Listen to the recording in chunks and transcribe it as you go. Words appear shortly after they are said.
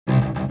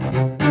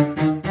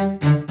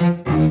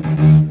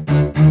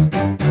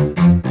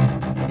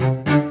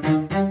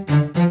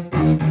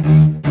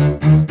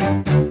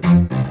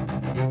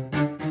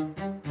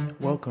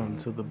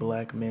to the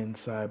Black Men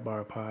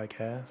Sidebar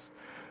podcast.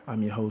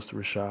 I'm your host,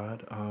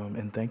 Rashad,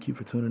 and thank you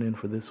for tuning in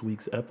for this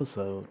week's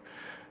episode.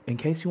 In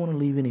case you want to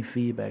leave any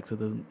feedback to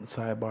the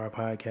Sidebar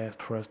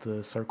podcast for us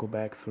to circle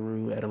back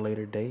through at a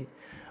later date,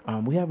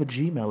 we have a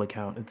Gmail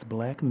account. It's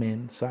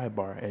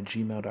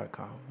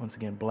blackmensidebar@gmail.com. Once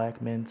again,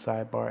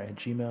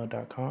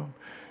 blackmensidebar@gmail.com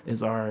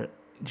is our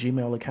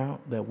Gmail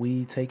account that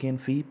we take in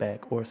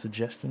feedback or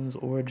suggestions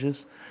or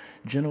just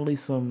generally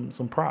some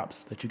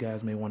props that you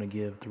guys may want to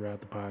give throughout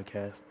the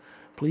podcast.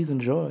 Please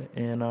enjoy,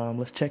 and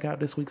let's check out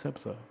this week's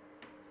episode.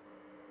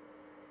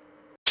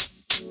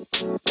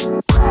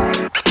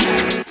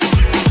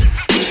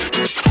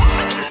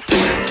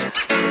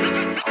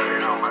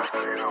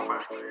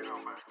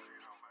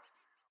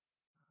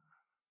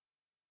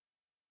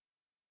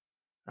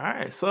 All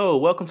right, so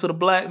welcome to the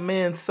Black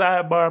Men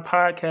Sidebar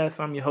podcast.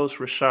 I'm your host,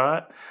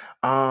 Rashad.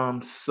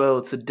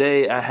 So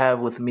today I have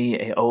with me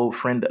an old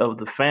friend of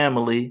the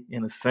family,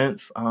 in a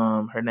sense.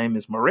 Her name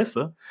is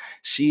Marissa.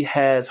 She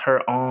has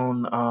her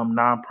own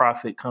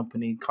nonprofit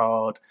company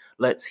called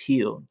Let's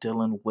Heal,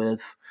 dealing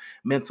with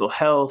mental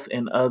health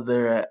and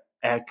other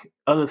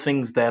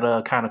things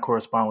that kind of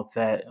correspond with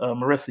that.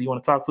 Marissa, you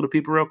want to talk to the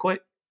people real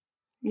quick?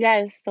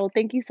 Yes, so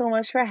thank you so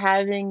much for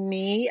having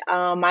me.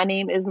 My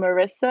name is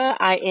Marissa.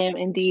 I am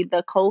indeed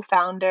the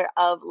co-founder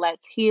of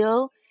Let's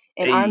Heal,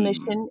 and our Hey.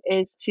 mission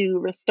is to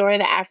restore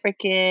the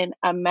African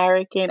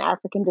American,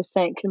 African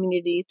descent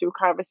community through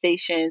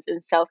conversations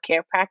and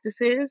self-care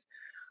practices.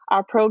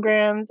 Our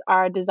programs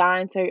are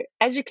designed to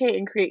educate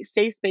and create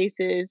safe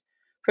spaces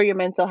for your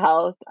mental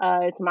health.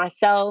 It's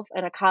myself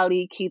and a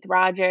colleague, Keith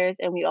Rogers,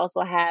 and we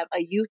also have a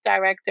youth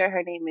director.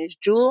 Her name is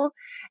Jewel,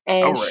 All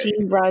and right. she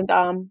runs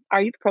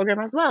our youth program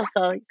as well.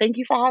 So thank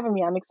you for having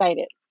me. I'm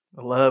excited.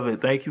 I love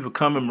it. Thank you for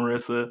coming,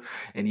 Marissa.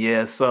 And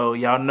yeah, so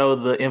y'all know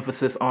the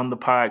emphasis on the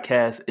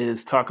podcast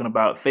is talking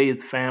about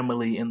faith,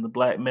 family, and the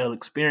Black male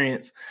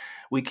experience.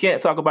 We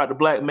can't talk about the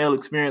Black male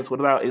experience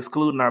without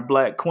excluding our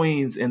Black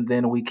queens, and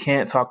then we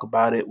can't talk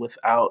about it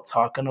without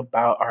talking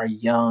about our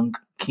young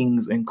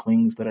kings and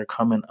queens that are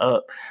coming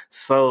up.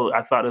 So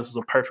I thought this was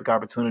a perfect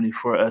opportunity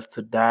for us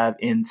to dive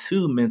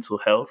into mental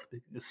health.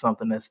 It's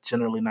something that's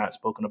generally not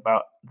spoken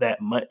about that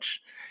much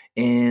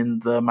in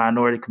the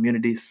minority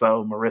community.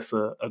 So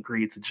Marissa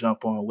agreed to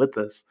jump on with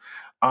us.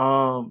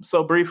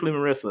 So briefly,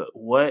 Marissa,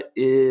 what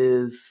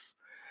is,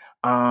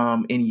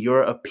 in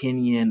your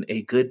opinion,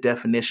 a good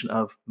definition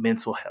of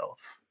mental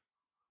health?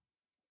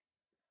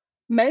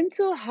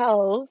 Mental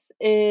health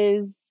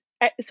is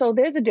so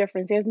there's a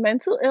difference. There's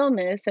mental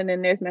illness and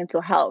then there's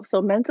mental health.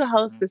 So mental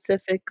health Mhm.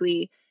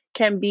 specifically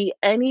can be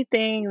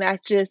anything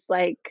that just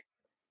like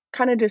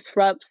kind of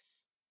disrupts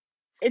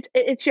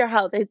it's your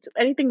health. It's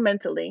anything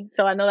mentally.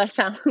 So I know that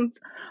sounds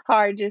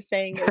hard just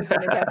saying it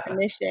within a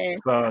definition,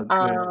 It's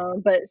all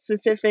good. but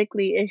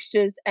specifically, it's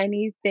just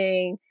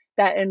anything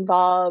that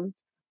involves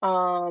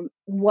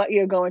what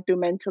you're going through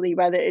mentally,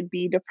 whether it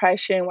be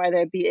depression, whether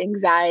it be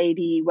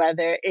anxiety,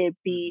 whether it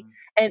be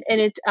Mhm. and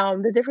it's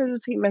the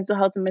difference between mental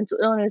health and mental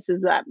illness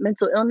is that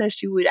mental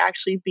illness you would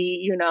actually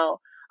be,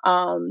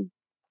 um,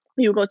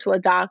 you go to a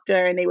doctor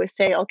and they would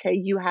say, okay,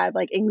 you have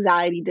like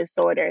anxiety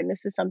disorder, and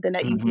this is something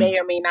that you Mhm. may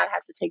or may not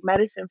have to take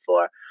medicine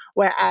for. Mhm.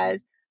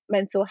 Whereas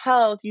mental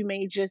health, you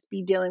may just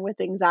be dealing with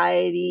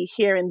anxiety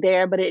here and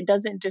there, but it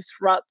doesn't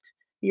disrupt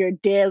your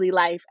daily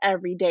life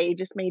every day. It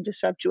just may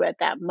disrupt you at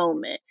that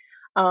moment.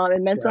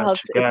 And mental health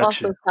Gotcha. is Gotcha.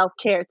 also self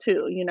care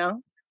too, you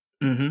know?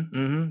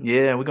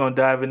 Yeah, we're gonna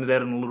dive into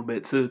that in a little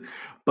bit too.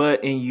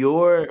 But in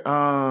your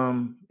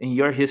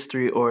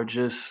history or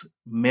just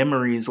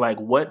memories, like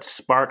what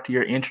sparked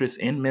your interest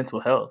in mental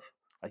health?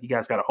 Like you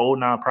guys got a whole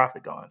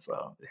nonprofit going,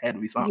 so it had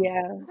to be something.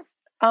 Yeah.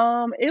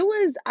 It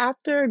was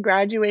after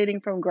graduating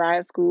from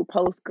grad school,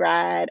 post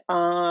grad.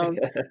 I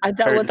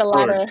dealt Heard the with a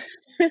lot stories.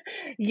 of,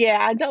 yeah,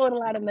 I dealt with a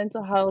lot of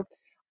mental health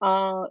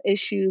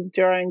issues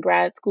during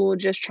grad school,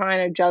 just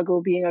trying to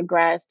juggle being a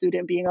grad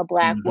student, being a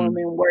Black Mhm.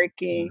 woman,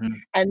 working.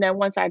 Mhm. And then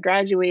once I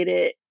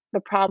graduated, the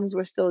problems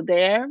were still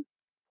there.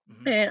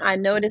 Mhm. And I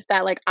Mhm. noticed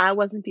that, like, I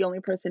wasn't the only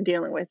person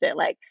dealing with it.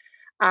 Like,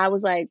 I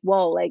was like,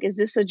 "Whoa, like, is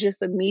this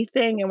just a me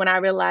thing?" And when I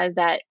realized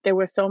that there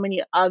were so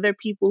many other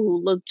people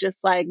who looked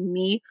just like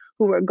me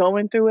who were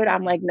going through it,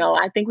 I'm Mhm. like, "No,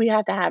 I think we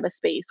have to have a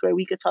space where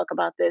we could talk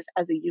about this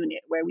as a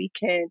unit, where we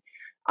can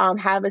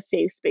have a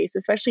safe space,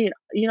 especially,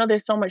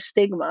 there's so much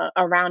stigma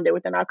around it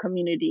within our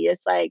community.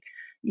 It's like,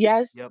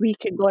 yes, Yep. we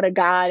could go to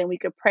God and we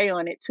could pray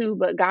on it too,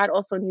 but God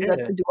also needs us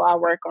Yeah. to do our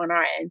work on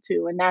our end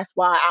too. And that's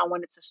why I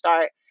wanted to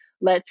start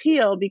Let's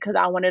Heal, because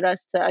I wanted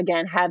us to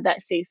again have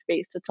that safe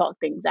space to talk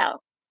things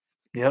out.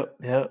 Yep,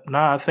 yep.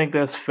 No, I think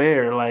that's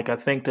fair. Like, I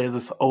think there's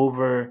this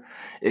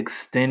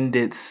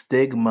overextended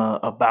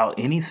stigma about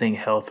anything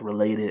health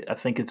related. I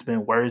think it's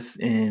been worse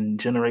in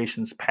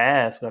generations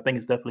past, but I think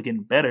it's definitely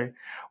getting better,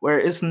 where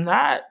it's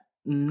not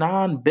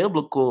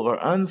non-biblical or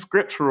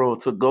unscriptural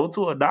to go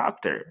to a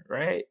doctor,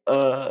 right?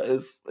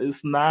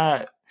 It's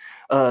not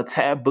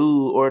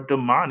taboo or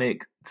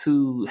demonic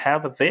to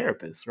have a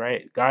therapist,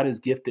 right? God has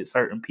gifted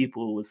certain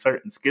people with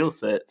certain skill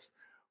sets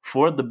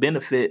for the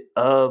benefit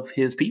of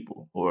his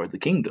people or the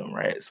kingdom,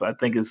 right? So I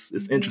think it's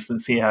Mhm. interesting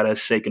seeing how that's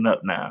shaking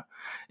up now,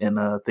 and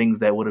things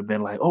that would have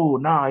been like, oh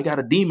no, I got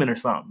a demon or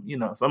something.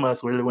 Some of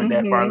us really went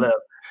that far Mhm. left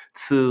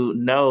to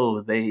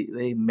know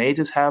they may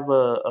just have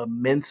a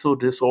mental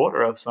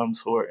disorder of some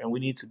sort, and we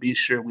need to be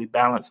sure we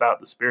balance out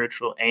the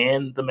spiritual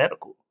and the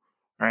medical,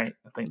 right?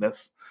 I think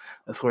that's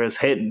where it's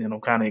heading, and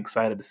I'm kind of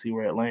excited to see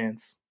where it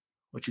lands.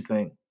 What you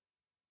think?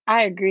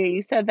 I agree.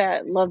 You said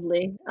that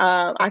lovely.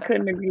 I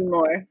couldn't agree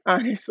more,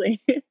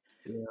 honestly.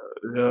 Yeah,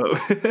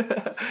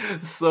 yeah.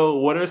 So,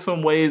 what are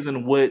some ways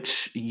in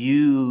which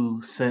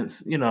you,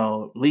 since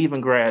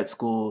leaving grad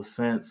school,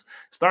 since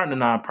starting a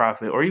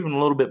nonprofit, or even a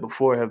little bit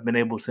before, have been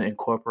able to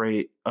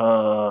incorporate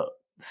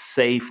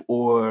safe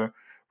or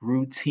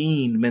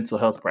routine mental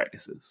health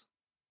practices?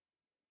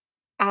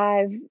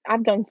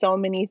 I've done so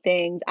many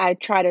things. I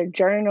try to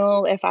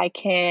journal if I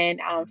can,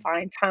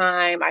 find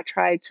time. I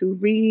try to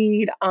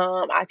read.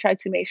 I try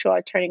to make sure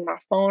I'm turning my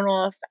phone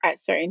off at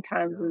certain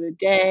times Yeah, of the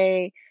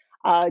day.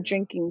 yeah.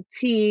 Drinking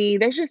tea.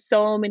 There's just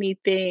so many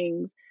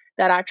things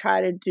that I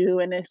try to do,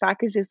 and if I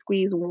could just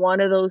squeeze one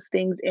of those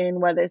things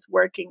in, whether it's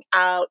working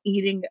out,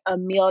 eating a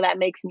meal that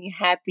makes me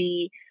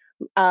happy,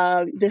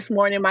 this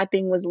morning, my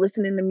thing was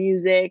listening to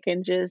music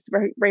and just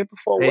right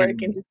before Hey. work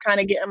and just kind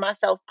of getting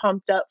myself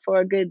pumped up for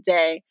a good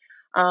day.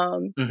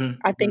 Um,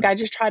 I think Hmm. I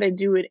just try to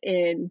do it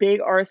in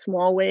big or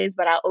small ways,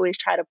 but I always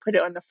try to put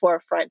it on the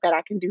forefront that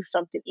I can do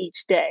something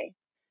each day.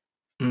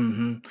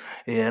 Hmm.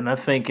 Yeah, and I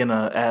think in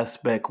an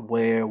aspect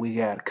where we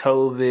got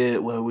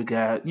COVID, where we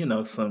got,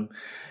 some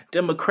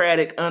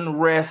democratic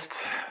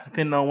unrest,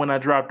 depending on when I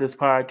drop this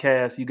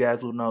podcast, you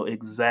guys will know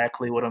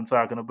exactly what I'm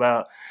talking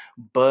about.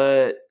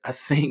 But I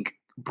think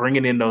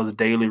bringing in those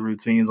daily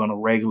routines on a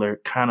regular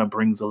kind of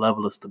brings a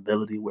level of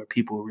stability where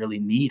people really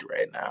need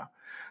right now.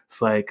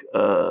 It's like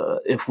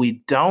if we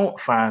don't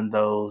find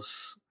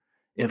those,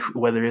 if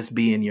whether it's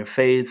be in your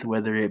faith,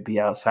 whether it be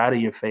outside of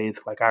your faith,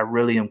 like I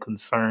really am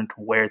concerned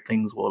to where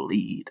things will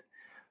lead.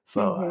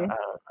 So Hmm.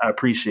 I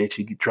appreciate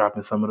you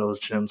dropping some of those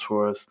gems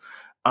for us.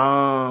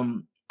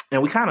 Um,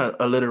 and we kind of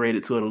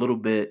alliterated to it a little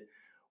bit.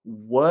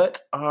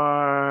 What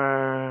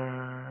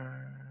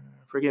are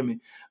forgive me.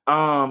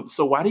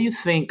 So why do you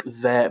think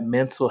that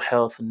mental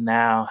health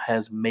now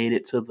has made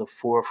it to the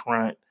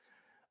forefront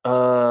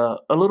a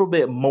little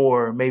bit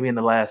more, maybe in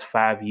the last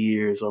 5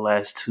 years or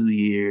last 2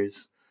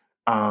 years,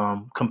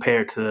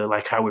 compared to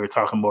like how we were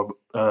talking more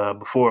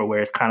before,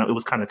 where it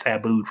was kind of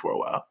tabooed for a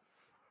while.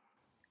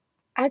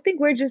 I think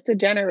we're just a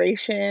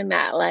generation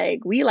that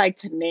we like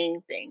to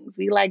name things.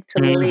 We like to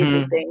label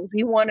Hmm. things.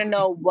 We want to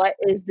know what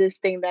is this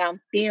thing that I'm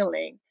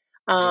feeling.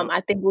 Yep.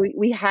 I think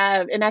we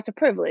have, and that's a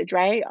privilege,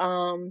 right?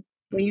 When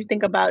you Hmm.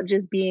 think about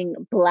just being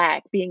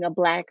black, being a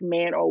black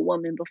man or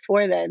woman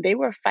before that, they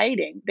were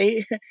fighting.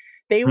 They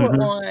they were Hmm.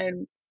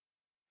 on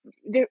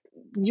there.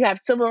 You have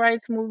civil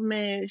rights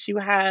movements, you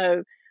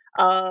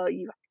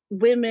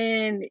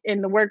women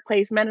in the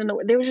workplace, men in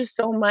the there was just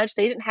so much.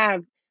 They didn't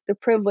have the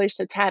privilege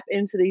to tap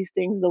into these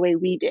things the way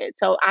we did.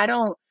 So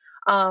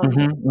um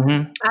Hmm.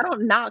 Hmm. I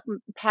don't knock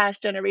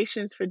past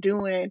generations for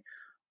doing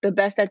the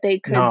best that they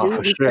could No, do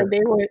for because sure.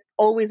 they were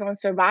always on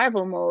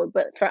survival mode.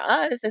 But for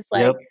us, it's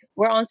like Yep.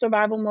 we're on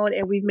survival mode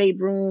and we've made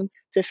room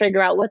to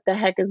figure out what the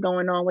heck is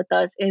going on with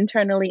us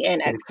internally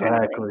and externally.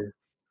 Exactly.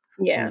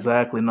 Yeah.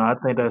 Exactly. No, I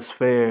think that's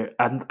fair.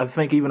 I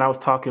think even I was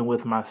talking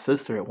with my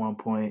sister at one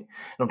point,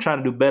 and I'm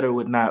trying to do better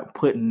with not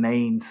putting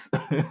names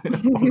on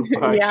the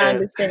Yeah, I podcast. She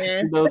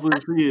understand. knows who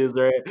she is,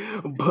 right?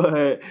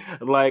 But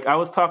like I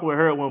was talking with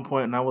her at one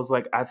point, and I was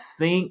like, I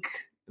think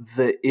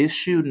the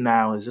issue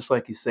now is just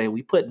like you say,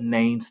 we put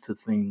names to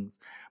things,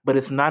 but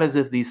it's not as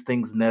if these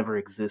things never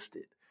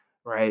existed,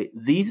 right?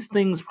 These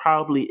things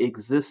probably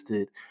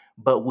existed,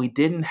 but we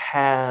didn't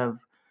have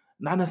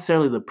not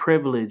necessarily the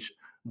privilege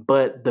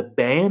but the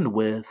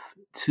bandwidth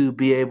to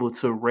be able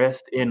to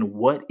rest in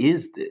what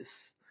is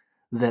this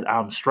that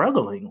I'm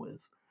struggling with?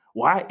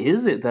 Why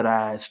is it that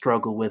I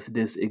struggle with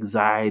this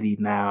anxiety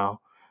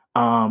now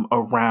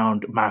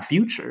around my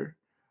future?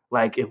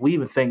 Like, if we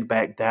even think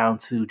back down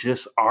to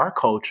just our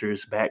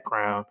culture's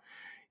background,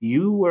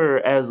 you were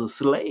as a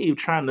slave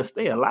trying to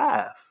stay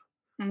alive,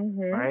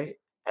 Mhm. right?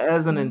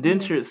 As an Mhm.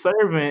 indentured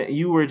servant,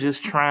 you were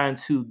just trying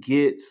to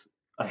get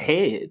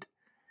ahead.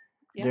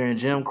 Yep. During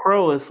Jim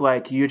Crow, it's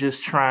like you're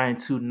just trying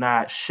to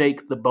not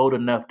shake the boat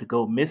enough to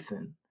go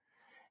missing.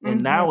 And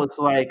Mhm. now it's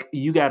like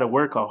you got to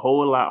work a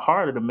whole lot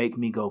harder to make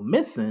me go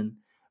missing.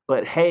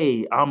 But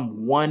hey,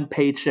 I'm one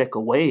paycheck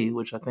away,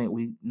 which I think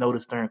we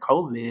noticed during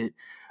COVID,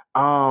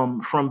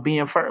 from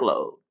being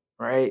furloughed,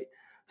 right?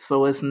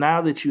 So it's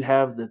now that you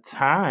have the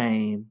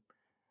time,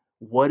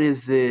 what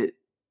is it?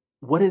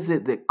 What is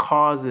it that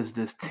causes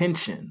this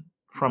tension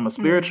from a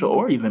spiritual Mhm.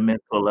 or even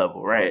mental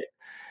level, right?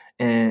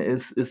 And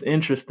it's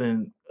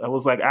interesting. I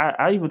was like,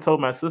 I even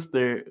told my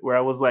sister where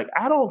I was like,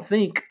 I don't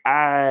think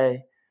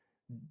I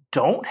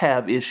don't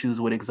have issues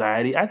with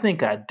anxiety. I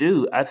think I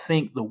do. I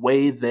think the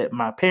way that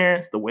my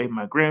parents, the way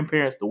my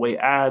grandparents, the way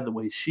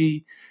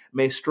she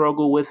may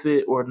struggle with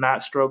it or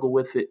not struggle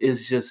with it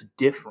is just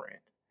different.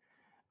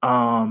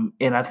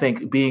 And I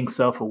think being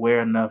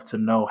self-aware enough to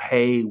know,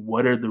 hey,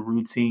 what are the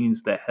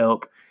routines that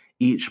help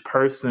each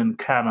person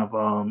kind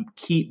of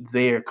keep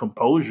their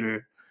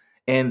composure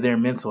and their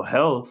mental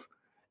health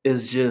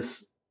is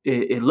just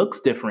it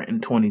looks different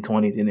in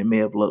 2020 than it may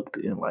have looked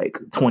in like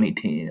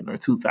 2010 or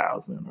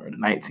 2000 or the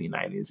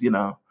 1990s,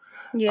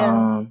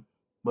 Yeah. um,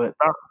 but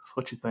thoughts,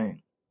 what you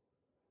think?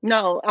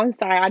 No, I'm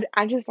sorry.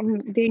 I'm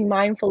being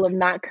mindful of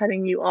not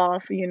cutting you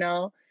off,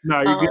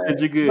 No, you're good.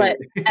 You're good. but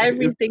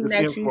everything It's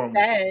that you informal.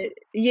 said,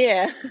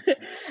 yeah,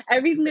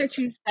 everything that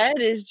you said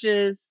is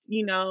just,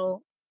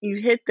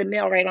 you hit the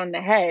nail right on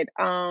the head.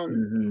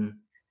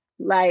 Hmm.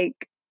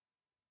 Like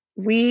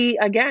we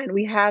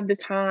have the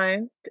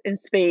time and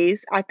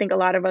space. I think a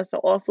lot of us are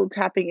also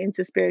tapping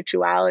into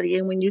spirituality.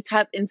 And when you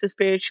tap into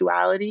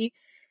spirituality,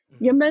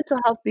 your Hmm. mental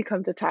health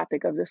becomes a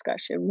topic of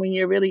discussion when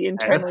you're really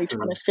Has internally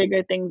trying to. to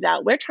figure things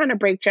out. We're trying to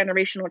break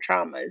generational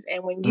traumas.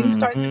 And when you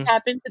start to Hmm.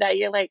 tap into that,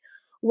 you're like,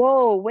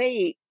 whoa,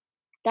 wait,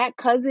 that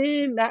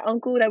cousin, that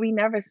uncle that we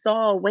never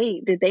saw,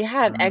 wait, did they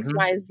have Hmm.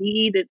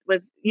 XYZ that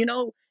was,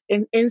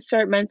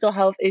 insert mental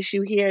health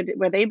issue here?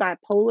 Were they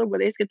bipolar? Were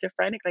they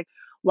schizophrenic? Like,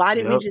 why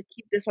did we Yep. just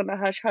keep this on the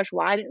hush hush?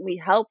 Why didn't we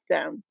help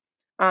them?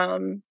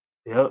 Um,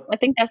 Yep. I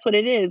think that's what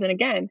it is. And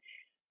again,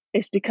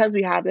 it's because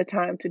we have the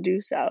time to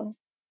do so.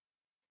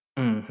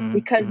 Mhm,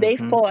 Because they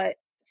mhm, fought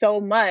so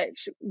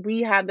much,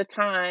 we have the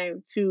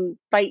time to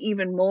fight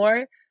even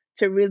more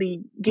to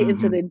really get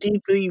into mhm, the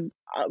deeply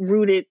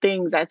rooted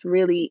things that's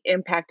really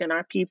impacting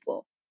our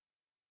people.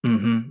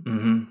 mhm,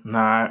 mhm. No,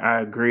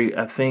 I agree.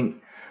 I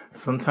think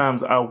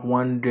sometimes I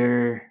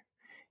wonder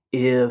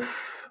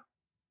if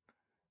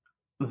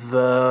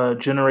the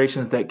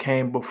generations that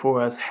came before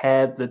us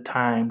had the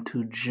time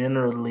to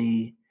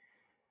generally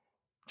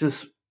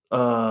just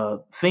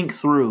think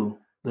through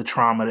the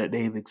trauma that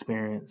they've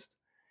experienced.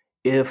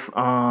 If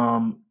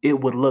it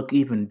would look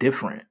even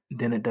different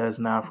than it does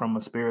now from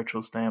a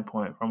spiritual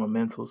standpoint, from a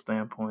mental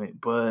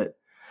standpoint. But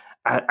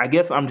I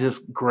guess I'm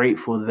just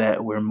grateful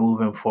that we're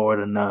moving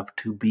forward enough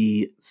to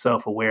be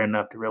self aware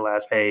enough to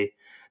realize, hey,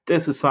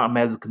 this is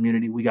something as a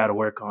community we got to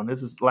work on.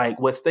 This is like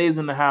what stays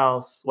in the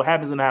house, what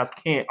happens in the house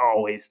can't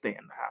always stay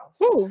in the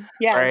house, Ooh,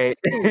 yes, right?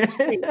 preach,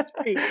 preach,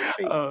 preach,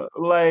 preach.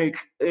 Like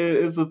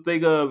it's a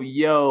thing of,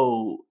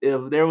 yo,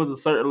 if there was a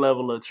certain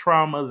level of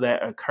trauma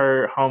that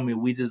occurred, homie,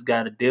 we just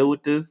got to deal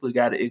with this. We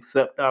got to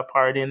accept our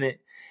part in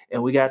it,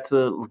 and we got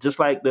to, just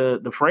like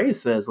the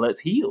phrase says, let's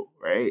heal,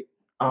 right?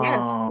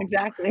 Yes, Um,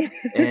 exactly.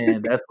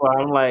 and that's why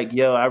I'm like,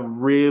 yo, I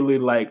really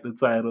like the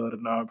title of the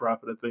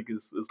nonprofit. I think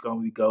it's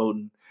gonna be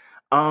golden.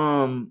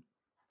 Um,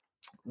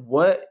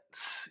 what,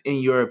 in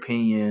your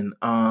opinion,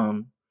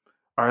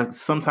 are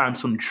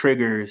sometimes some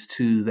triggers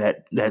to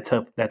that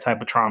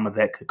type of trauma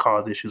that could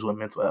cause issues with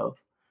mental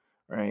health,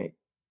 right?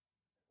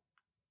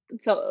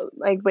 So,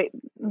 like, wait,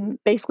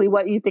 basically,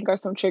 what you think are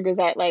some triggers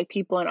that like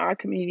people in our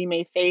community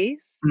may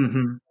face?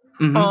 Mm-hmm.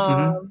 Mm-hmm.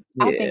 Mm-hmm.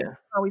 I think Yeah.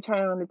 when we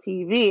turn on the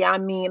TV. I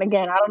mean,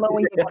 again, I don't know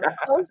when you're gonna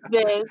post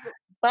this,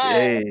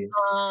 but Hey.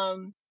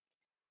 um,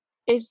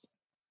 it's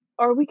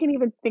or we can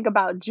even think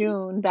about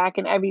June back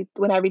in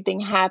when everything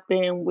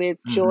happened with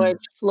Mm-hmm. George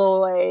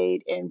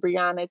Floyd and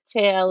Breonna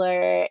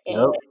Taylor,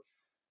 and Yep.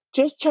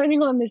 just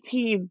turning on the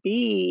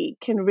TV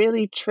can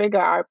really trigger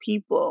our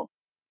people.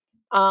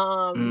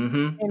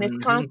 Mm-hmm. And it's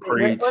Mm-hmm. constant.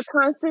 We're Preach.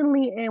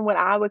 constantly in what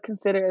I would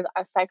consider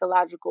a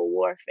psychological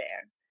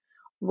warfare,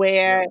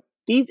 where Yep.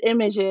 these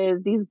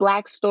images, these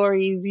black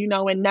stories,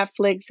 and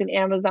Netflix and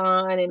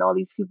Amazon and all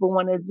these people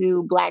want to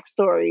do black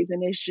stories,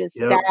 and it's just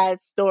Yep.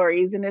 sad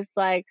stories, and it's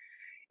like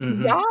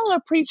Mm-hmm. y'all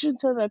are preaching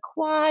to the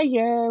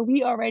choir.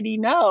 We already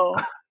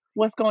know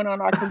what's going on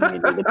in our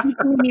community. The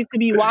people who need to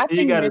be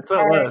You watching got to this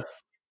tell are,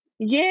 us.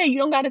 yeah, you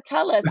don't got to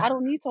tell us. I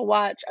don't need to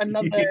watch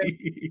another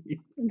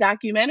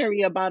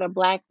documentary about a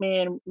black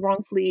man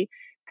wrongfully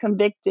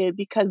convicted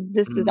because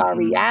this is our Mm-hmm.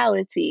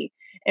 reality.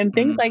 And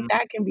things like Mm-hmm.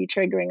 that can be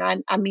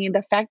triggering. I mean,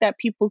 the fact that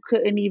people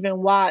couldn't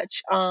even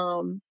watch,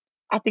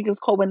 I think it was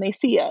called When They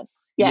See Us.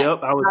 Yes. Yep,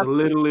 I was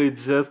literally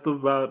just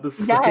about to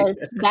say Yes,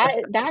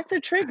 that's a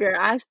trigger.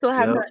 I still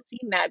have Yep, not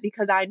seen that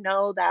because I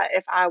know that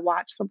if I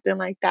watch something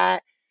like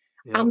that,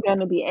 I'm yep,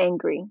 gonna be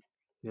angry.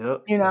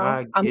 yep.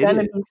 I I'm get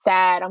gonna it. be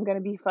sad. I'm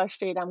gonna be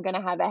frustrated. I'm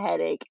gonna have a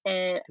headache.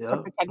 And to Yep.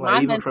 protect Like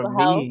my even for mental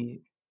health,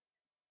 me,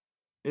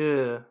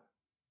 yeah.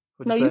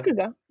 What'd no, you you say? could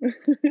go.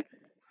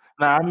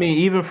 Nah, I mean,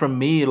 even for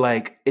me,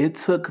 like it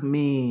took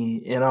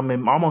me, and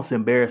almost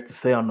embarrassed to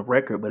say on the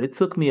record, but it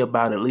took me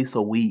about at least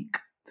a week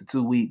to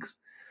 2 weeks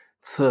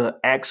to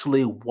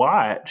actually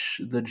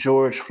watch the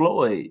George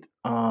Floyd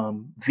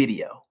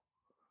video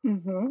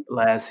Mhm.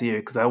 last year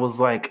because I was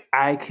like,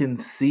 I can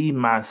see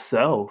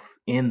myself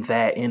in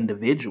that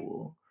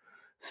individual.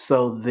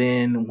 So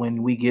then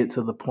when we get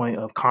to the point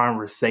of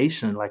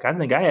conversation, like I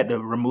think I had to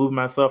remove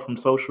myself from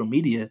social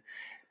media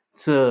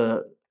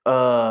to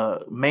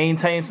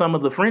maintain some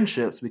of the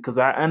friendships because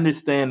I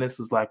understand this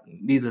is like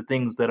these are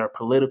things that are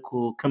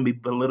political, can be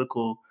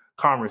political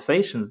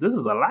conversations. This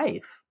is a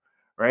life,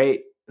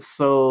 right?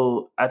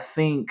 So I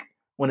think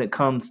when it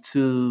comes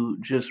to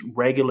just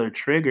regular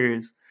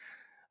triggers,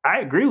 I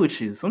agree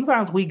with you.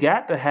 Sometimes we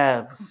got to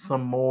have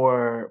some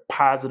more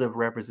positive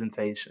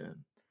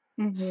representation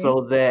Mm-hmm.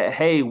 so that,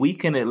 hey, we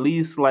can at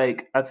least,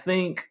 like, I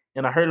think,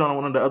 and I heard it on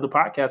one of the other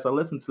podcasts I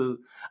listened to,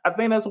 I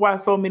think that's why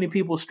so many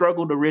people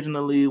struggled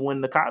originally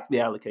when the Cosby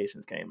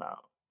allegations came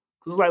out.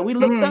 Because, like, we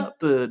looked Mm-hmm. up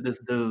to this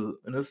dude,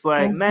 and it's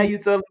like, now Mm-hmm. you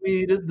telling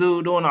me this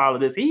dude doing all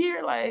of this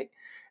here, like,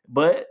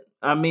 but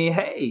I mean,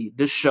 hey,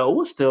 the show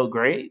was still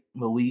great,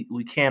 but we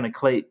can't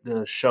equate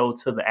the show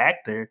to the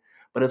actor.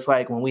 But it's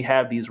like when we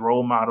have these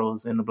role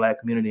models in the black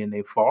community and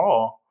they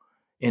fall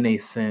in a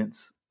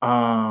sense,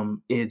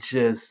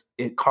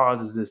 it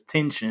causes this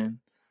tension.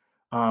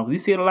 We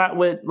see it a lot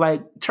with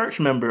like church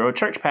member or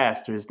church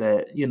pastors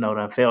that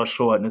that fell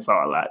short, and it's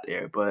all out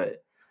there.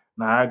 But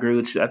no, I agree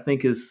with you. I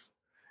think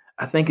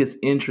it's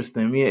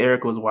interesting. Me and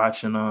Eric was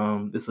watching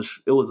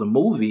it was a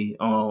movie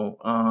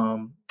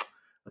on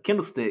a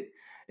Kindle stick,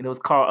 and it was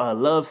called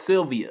Love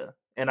Sylvia.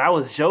 And I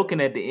was joking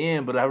at the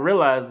end, but I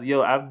realized,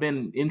 I've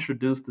been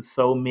introduced to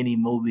so many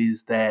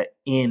movies that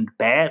end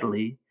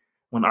badly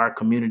when our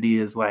community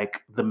is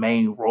like the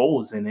main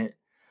roles in it,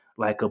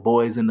 like a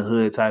Boys in the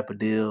Hood type of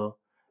deal.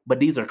 But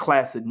these are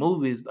classic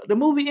movies. The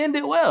movie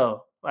ended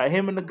well. Like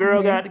him and the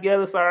girl Mm-hmm. got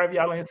together. Sorry if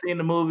y'all ain't seen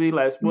the movie.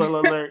 Like spoiler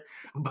alert.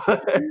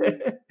 But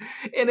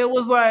and it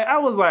was like I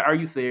was like, "Are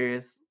you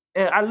serious?"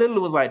 And I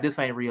literally was like, "This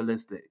ain't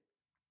realistic."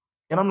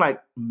 And I'm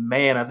like,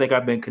 man, I think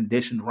I've been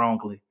conditioned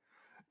wrongly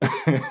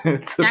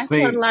to That's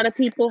what a think. lot of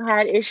people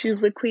had issues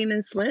with Queen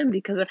and Slim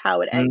because of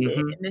how it ended,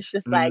 Hmm. and it's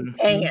just like,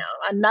 damn, Hmm.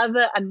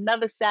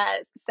 another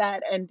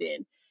sad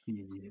ending.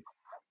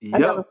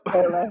 Another Yep.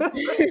 spoiler,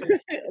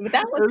 but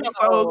that was kind It's of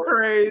so old.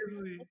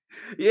 crazy.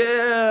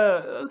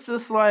 Yeah. It's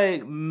just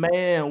like,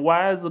 man,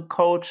 why as a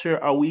culture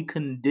are we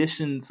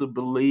conditioned to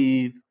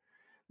believe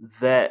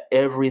that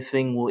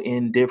everything will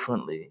end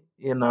differently?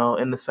 In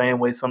the same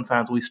way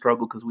sometimes we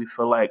struggle because we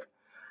feel like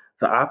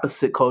the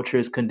opposite culture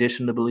is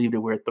conditioned to believe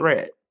that we're a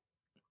threat.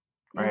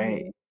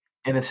 Right? Hmm.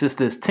 And it's just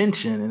this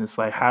tension, and it's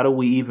like, how do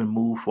we even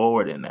move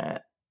forward in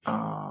that?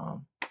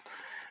 Um,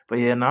 but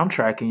yeah, no, I'm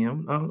tracking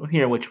you. I'm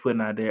hearing what you're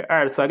putting out there. All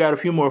right, so I got a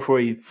few more for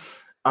you.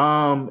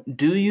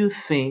 Do you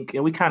think,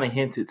 and we kind of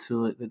hinted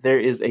to it, that there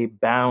is a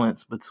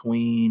balance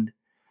between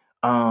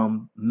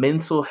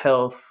mental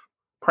health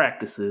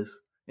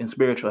practices and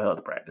spiritual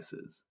health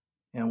practices?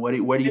 And where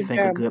do you Is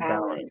think a there a good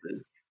balance balance?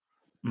 is?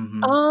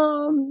 Mm-hmm.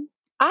 Um,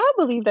 I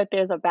believe that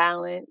there's a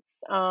balance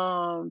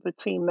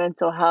between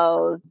mental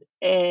health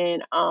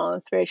and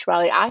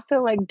spirituality. I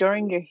feel like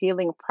during your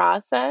healing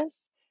process,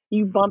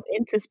 you bump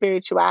into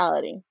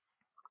spirituality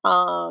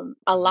a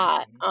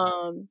lot. Mm-hmm.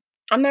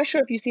 I'm not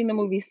sure if you've seen the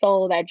movie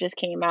Soul that just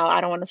came out.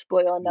 I don't want to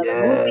spoil another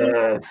movie.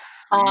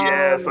 Yes,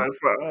 yes, Um, I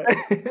saw but it.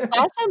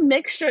 that's a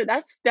mixture.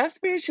 That's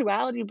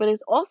spirituality, but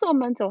it's also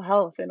mental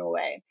health in a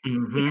way.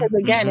 Mm-hmm. Because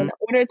again, Mm-hmm. in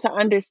order to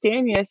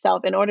understand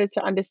yourself, in order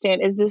to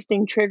understand, is this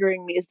thing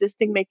triggering me? Is this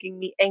thing making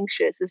me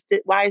anxious?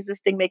 Why is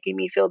this thing making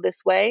me feel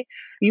this way?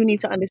 You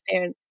need to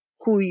understand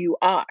who you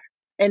are.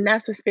 And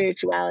that's what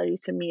spirituality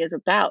to me is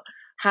about.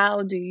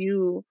 How do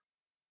you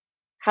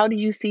how do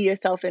you see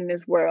yourself in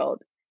this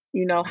world?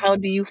 How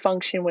do you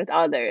function with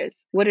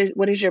others? What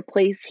is your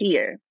place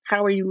here?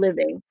 How are you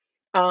living?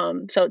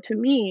 So to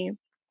me,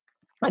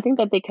 I think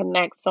that they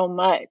connect so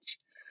much.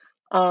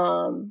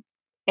 Um,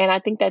 and I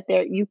think that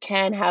you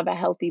can have a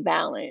healthy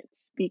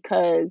balance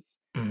because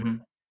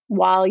Mm-hmm.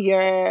 while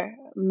you're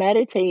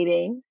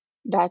meditating,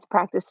 that's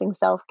practicing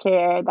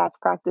self-care, that's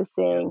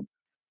Yep. practicing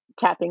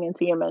tapping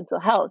into your mental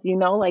health.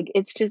 Like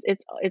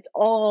it's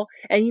all.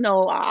 And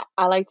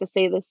I like to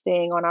say this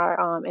thing on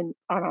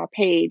our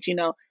page.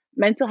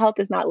 Mental health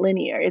is not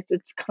linear.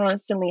 It's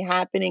constantly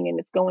happening and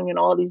it's going in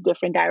all these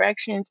different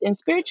directions. And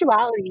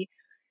spirituality,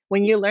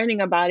 when you're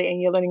learning about it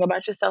and you're learning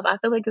about yourself, I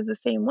feel like it's the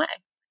same way.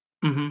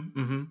 Mhm,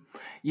 mhm.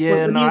 What,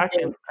 Yeah, what do no, you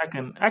think?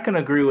 I can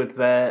agree with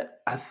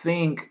that. I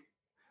think,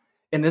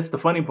 and this the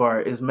funny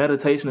part is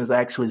meditation is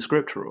actually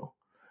scriptural.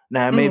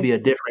 Now, it may Mm-hmm. be a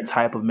different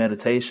type of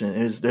meditation.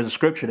 There's a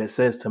scripture that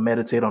says to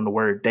meditate on the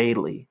word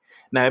daily.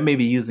 Now, it may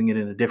be using it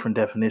in a different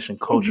definition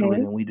culturally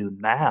Mm-hmm. than we do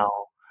now,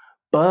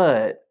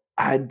 but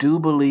I do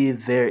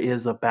believe there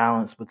is a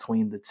balance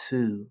between the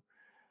two,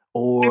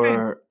 There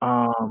is.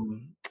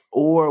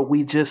 or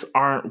we just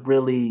aren't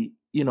really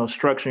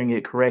structuring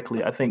it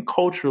correctly. I think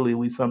culturally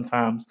we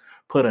sometimes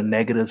put a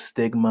negative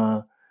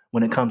stigma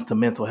when it comes to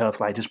mental health,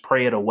 like just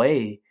pray it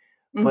away.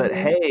 But Mm-hmm.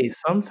 hey,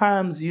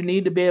 sometimes you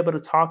need to be able to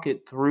talk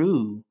it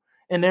through,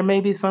 and there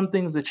may be some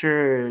things that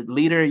your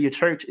leader, your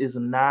church is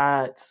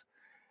not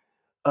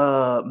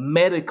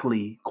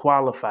medically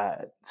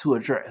qualified to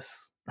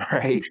address,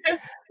 right?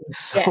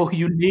 Yeah. So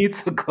you need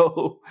to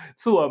go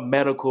to a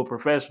medical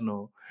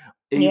professional.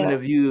 Even Yeah.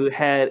 if you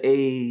had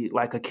a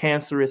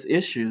cancerous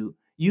issue,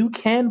 you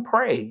can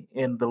pray.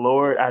 And the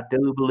Lord, I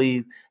do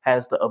believe,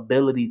 has the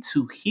ability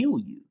to heal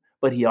you,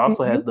 but he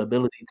also Mm-hmm. has the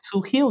ability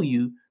to heal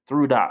you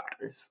through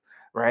doctors.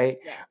 Right.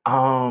 Yeah.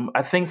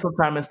 I think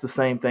sometimes it's the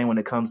same thing when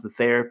it comes to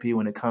therapy,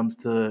 when it comes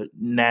to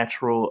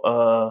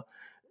natural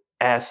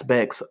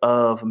aspects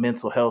of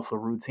mental health or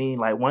routine.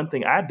 Like one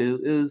thing I do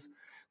is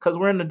because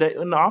we're in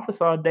the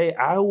office all day.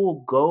 I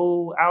will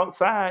go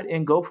outside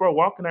and go for a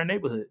walk in our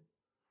neighborhood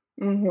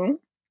Mhm.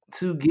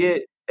 to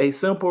get a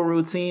simple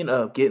routine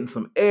of getting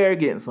some air,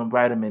 getting some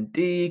vitamin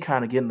D,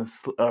 kind of getting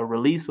a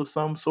release of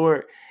some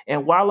sort.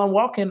 And while I'm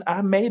walking,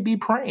 I may be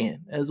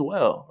praying as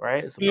well,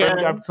 right? It's a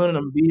perfect Yeah. opportunity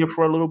to be here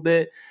for a little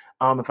bit.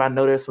 If I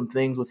know there's some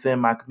things within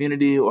my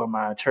community or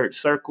my church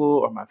circle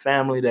or my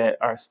family that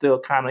are still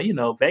kind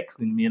of,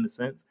 vexing me in a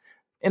sense,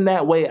 in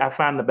that way, I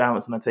find the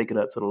balance and I take it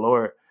up to the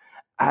Lord.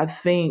 I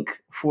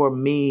think for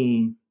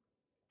me,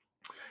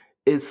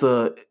 it's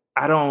a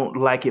I don't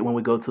like it when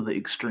we go to the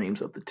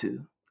extremes of the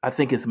two. I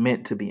think it's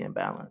meant to be in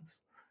balance.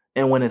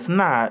 And when it's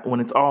not, when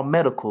it's all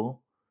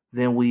medical,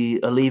 then we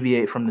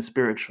alleviate from the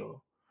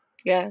spiritual.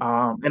 Yes.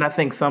 And I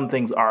think some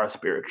things are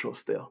spiritual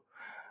still.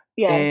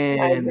 Yes,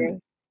 I And agree.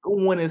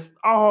 when it's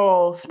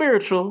all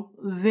spiritual,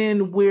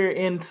 then we're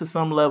into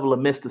some level of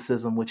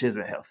mysticism, which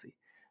isn't healthy,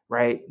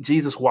 right?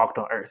 Jesus walked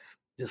on earth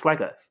just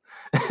like us.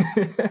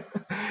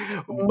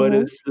 But Mhm.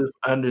 it's just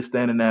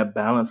understanding that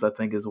balance, I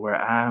think, is where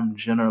I'm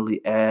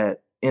generally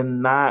at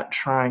in not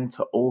trying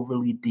to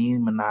overly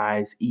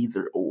demonize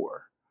either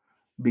or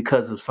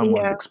because of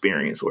someone's Yeah,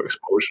 experience or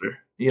exposure.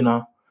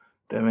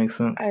 That makes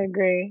sense. I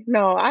agree.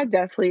 No, I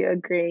definitely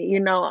agree.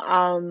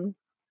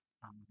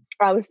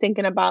 I was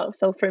thinking about,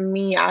 so for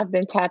me, I've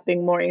been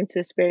tapping more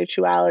into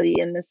spirituality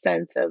in the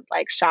sense of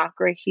like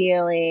chakra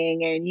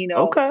healing and,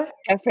 Okay.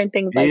 different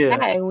things like Yeah.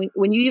 that. And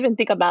when you even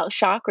think about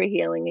chakra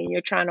healing and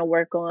you're trying to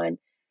work on,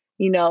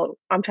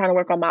 I'm trying to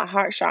work on my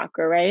heart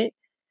chakra, right?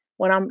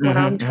 When I'm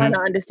Mm-hmm, trying to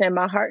mm-hmm, understand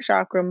my heart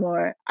chakra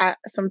more, I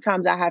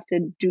sometimes I have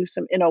to do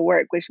some inner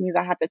work, which means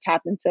I have to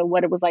tap into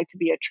what it was like to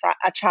be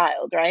a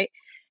child, right?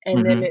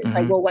 And then mm-hmm, it's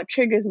like, mm-hmm. well, what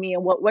triggers me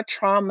and what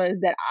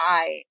traumas that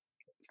I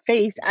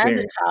face as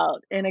a Experience.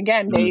 child. And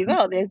again, there you Mm-hmm.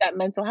 go. There's that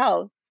mental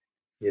health,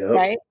 Yep.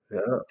 right?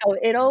 Yep. So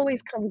it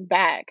always Mhm. comes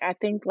back. I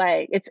think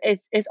like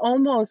it's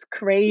almost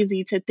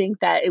crazy to think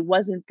that it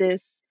wasn't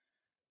this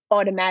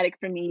automatic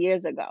for me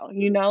years ago.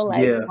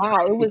 Like, Yeah.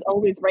 wow, it was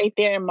always right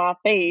there in my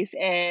face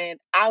and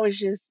I was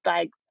just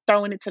like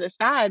throwing it to the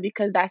side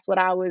because that's what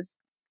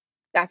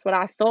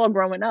I saw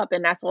growing up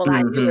and that's all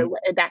I knew. Mhm.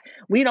 That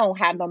we don't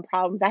have them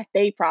problems. That's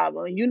their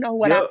problem. You know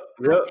what Yep, I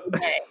yep. say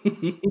back.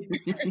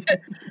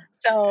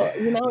 So,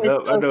 it's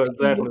Yep, I so know crazy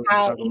exactly what you're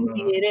how talking easy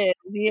about. it is.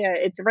 Yeah,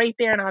 it's right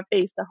there in our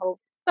face the whole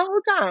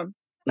time.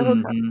 The whole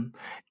time. Mhm.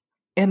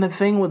 And the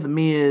thing with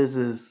me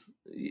is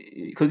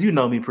because you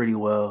know me pretty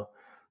well,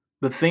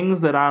 the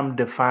things that I'm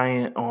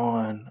defiant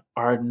on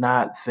are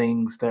not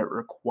things that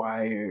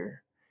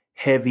require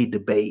heavy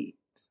debate,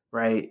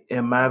 right?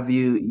 In my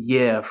view,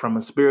 yeah, from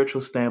a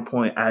spiritual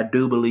standpoint, I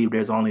do believe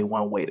there's only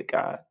one way to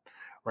God,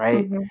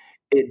 right? Mhm,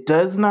 It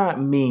does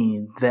not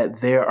mean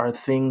that there are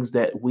things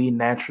that we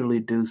naturally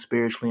do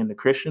spiritually in the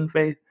Christian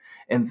faith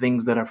and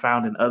things that are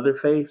found in other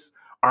faiths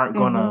aren't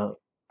mhm. gonna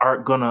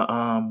aren't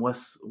gonna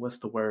what's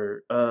the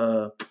word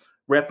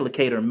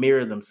replicate or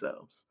mirror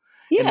themselves.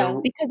 And Yeah,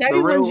 the because the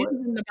everyone's real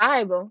using the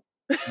Bible.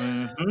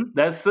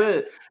 that's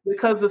it.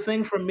 Because the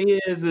thing for me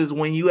is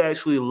when you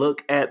actually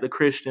look at the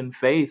Christian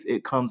faith,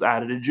 it comes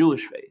out of the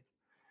Jewish faith.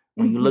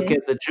 When you look Mhm,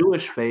 at the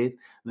Jewish faith,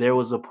 there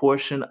was a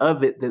portion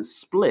of it that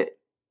split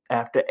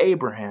after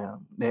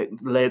Abraham that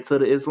led to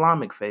the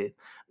Islamic faith.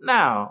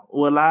 Now,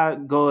 will I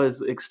go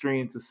as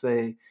extreme to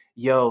say,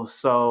 yo,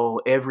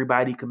 so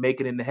everybody can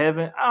make it into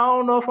heaven? I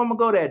don't know if I'm gonna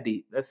go that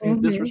deep. That seems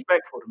mhm,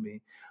 disrespectful to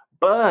me.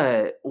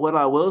 But what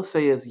I will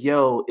say is,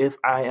 yo, if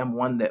I am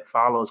one that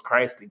follows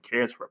Christ and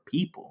cares for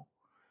people,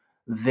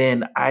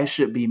 then I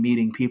should be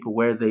meeting people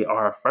where they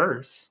are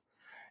first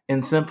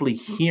and simply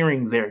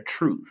hearing their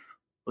truth,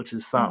 which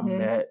is something mhm.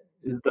 that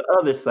is the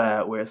other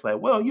side where it's like,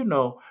 well,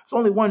 it's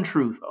only one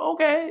truth.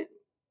 Okay,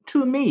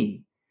 to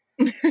me.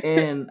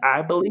 And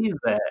I believe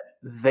that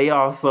they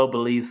also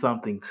believe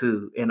something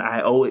too. And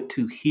I owe it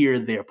to hear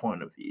their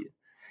point of view.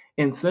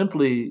 And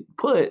simply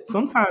put,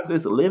 sometimes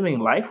it's living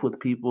life with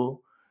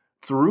people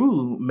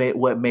through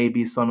what may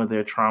be some of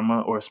their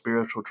trauma or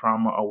spiritual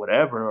trauma or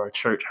whatever, or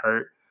church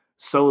hurt,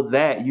 so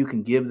that you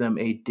can give them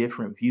a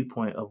different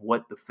viewpoint of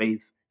what the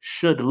faith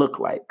should look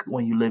like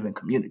when you live in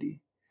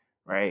community,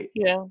 right?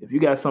 Yeah. If you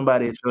got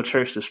somebody at your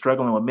church that's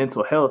struggling with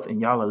mental health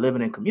and y'all are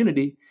living in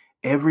community,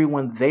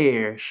 everyone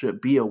there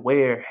should be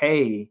aware,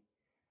 hey,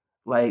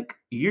 like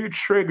you're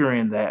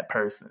triggering that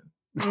person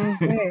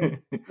Mhm.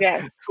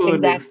 Yes, to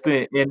an exactly.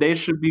 extent, and they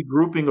should be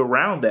grouping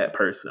around that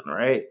person,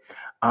 right?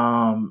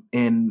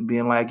 And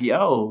being like,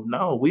 yo,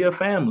 no, we a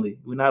family.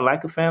 We're not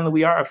like a family,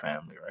 we are a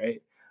family,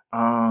 right?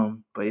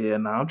 But yeah,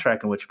 no, I'm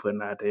tracking what you're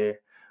putting out there.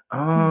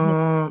 Mhm.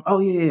 Oh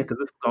yeah, because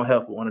this is gonna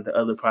help with one of the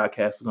other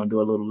podcasts we're gonna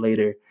do a little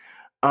later.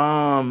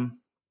 Um,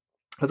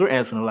 because we're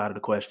answering a lot of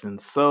the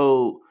questions.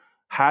 So,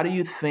 how do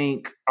you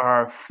think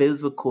our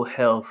physical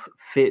health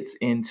fits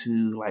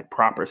into like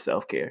proper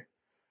self care?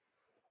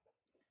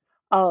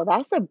 Oh,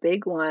 that's a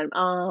big one.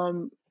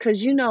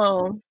 Because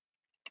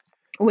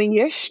when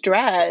you're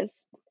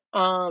stressed,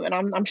 and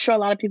I'm sure a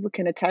lot of people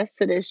can attest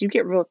to this, you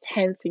get real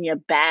tense in your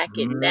back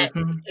and neck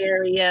Hmm.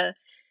 area.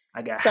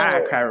 I got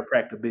high So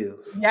chiropractor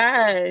bills.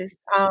 yes,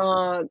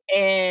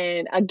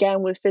 and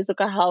again, with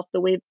physical health,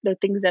 the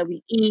things that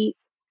we eat,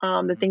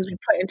 the Mhm, things we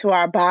put into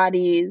our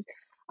bodies,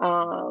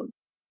 um,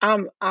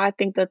 I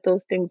think that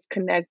those things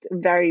connect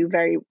very,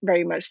 very,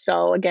 very much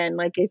so. Again,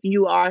 like if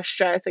you are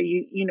stressed or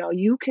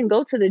you can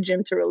go to the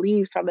gym to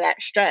relieve some of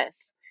that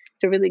stress,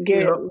 to really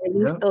get Yep,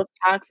 release yep, those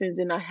toxins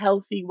in a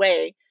healthy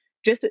way.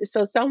 Just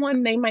so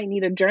someone they might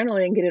need a journal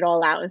and get it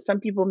all out, and some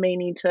people may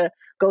need to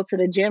go to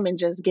the gym and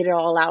just get it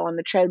all out on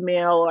the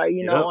treadmill or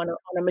yep. on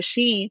a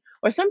machine,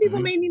 or some people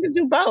Mhm, may need to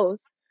do both.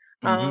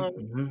 mhm, um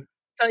mhm.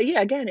 so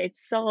yeah, again,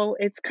 it's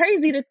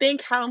crazy to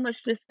think how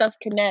much this stuff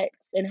connects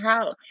and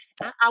how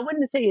I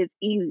wouldn't say it's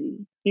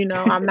easy.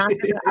 I'm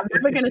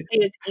never gonna say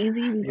it's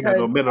easy You're not because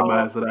gonna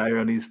minimize it out here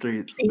on these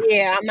streets.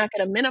 yeah, I'm not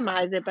gonna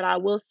minimize it, but I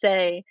will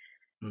say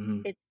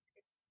Mhm. it's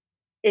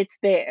it's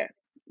there,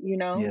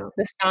 Yeah.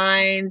 the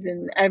signs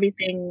and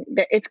everything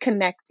that it's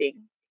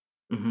connecting.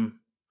 Mhm.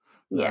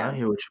 No, Yeah. I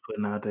hear what you're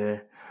putting out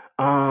there.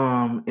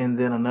 And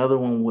then another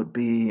one would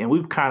be, and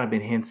we've kind of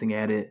been hinting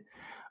at it.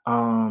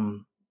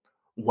 Um,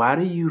 why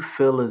do you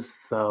feel as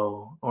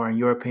though, or in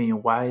your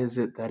opinion, why is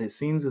it that it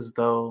seems as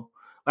though,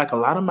 like a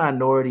lot of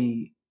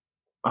minority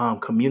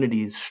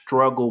communities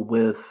struggle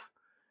with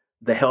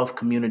the health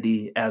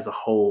community as a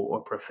whole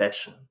or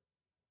profession?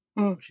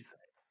 Mm. What you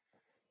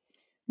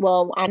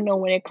Well, I know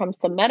when it comes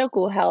to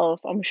medical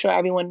health, I'm sure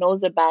everyone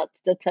knows about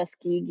the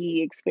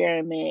Tuskegee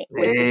experiment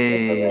with think? the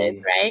syphilis,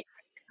 Hey. right?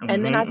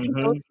 And then I Mhm, think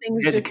mhm. those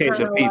things just Educate kind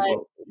the of like,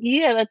 people.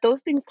 yeah, that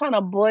those things kind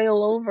of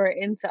boil over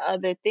into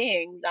other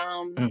things.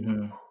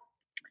 Mhm.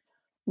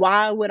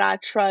 Why would I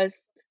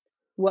trust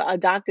what a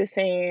doctor's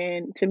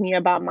saying to me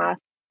about my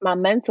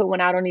mental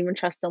when I don't even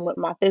trust them with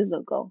my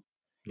physical?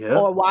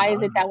 Or Yep. why No,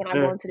 is it that when that's I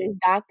go fair. into this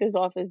doctor's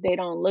office, they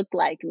don't look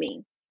like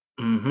me?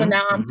 So Mhm,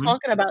 now I'm mhm,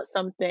 talking about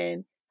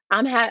something.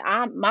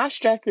 I'm my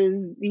stress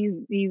is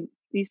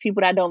these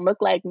people that don't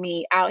look like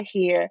me out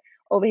here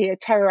over here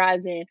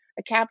terrorizing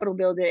a Capitol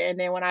building, and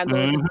then when I go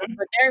to talk mhm.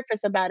 to a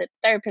therapist about it,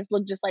 therapists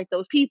look just like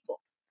those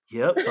people.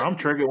 Yep, so I'm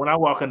triggered when I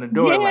walk in the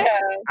door like,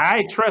 Yeah,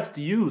 "I trust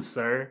you,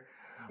 sir,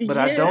 but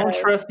I don't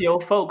yeah. trust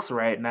your folks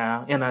right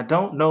now, and I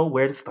don't know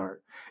where to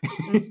start."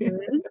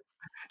 Mhm.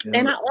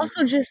 And Yep, I yep.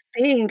 also just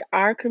think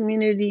our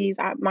communities,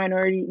 our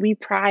minority, we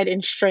pride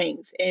in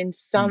strength, and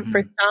for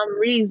Mhm. some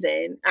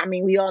reason, I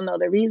mean, we all know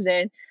the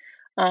reason.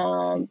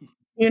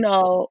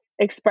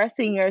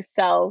 Expressing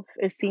yourself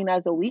is seen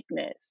as a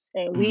weakness,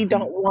 and we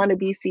don't Mhm, want to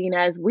be seen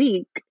as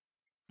weak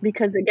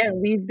because, mhm,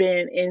 again, we've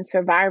been in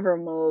survivor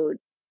mode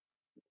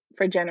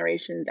for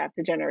generations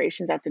after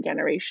generations after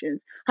generations.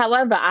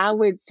 However, I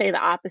would say the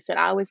opposite.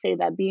 I would say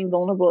that being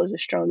vulnerable is the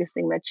strongest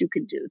thing that you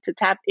could do, to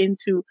tap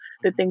into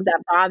the things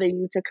that bother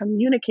you, to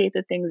communicate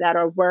the things that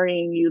are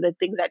worrying you, the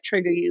things that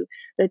trigger you,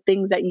 the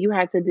things that you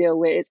had to deal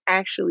with is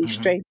actually mhm.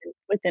 strength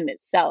within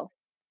itself.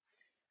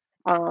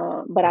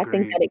 But I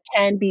think Agreed. that it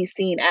can be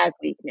seen as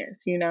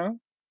weakness.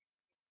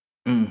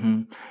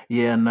 Mhm.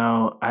 Yeah,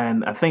 no,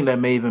 and I think that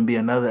may even be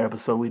another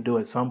episode we do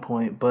at some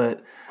point,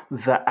 but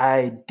the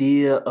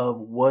idea of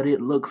what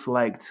it looks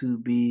like to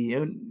be,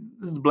 and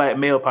this is a Black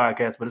male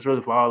podcast, but it's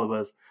really for all of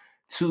us,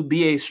 to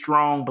be a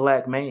strong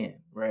Black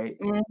man, right?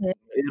 Mhm,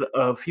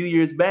 A few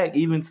years back,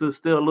 even to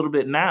still a little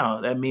bit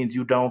now, that means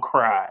you don't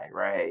cry,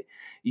 right?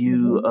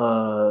 mhm.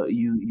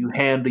 You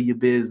handle your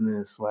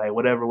business, like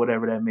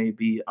whatever that may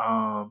be.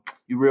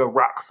 You real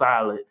rock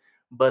solid.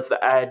 But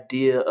the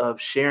idea of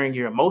sharing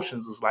your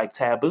emotions was like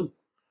taboo,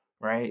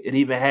 right? It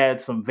even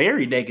had some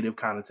very negative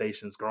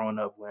connotations growing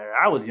up where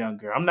I was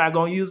younger. I'm not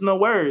gonna use no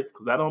words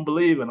because I don't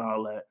believe in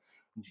all that.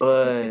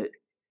 But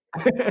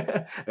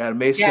gotta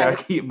make sure I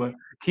Yes. keep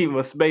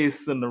my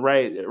space in the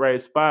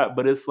right spot.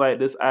 But it's like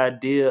this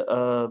idea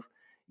of,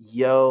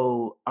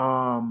 yo,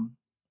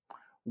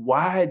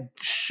 why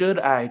should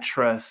I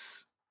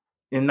trust?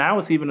 And now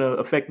it's even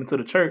affecting to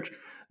the church,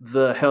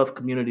 the health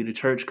community, the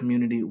church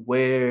community,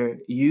 where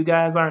you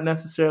guys aren't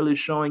necessarily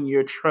showing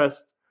your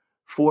trust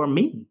for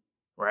me,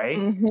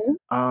 right? Mhm.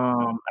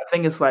 I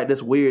think it's like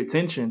this weird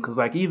tension because,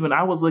 like, even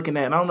I was looking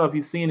at, and I don't know if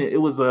you've seen it. It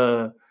was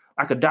a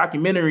like a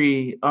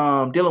documentary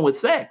dealing with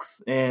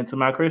sex. And to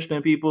my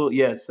Christian people,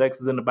 yes, sex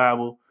is in the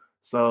Bible,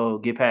 so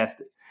get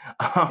past it.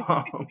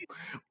 Um,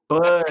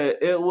 but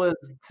it was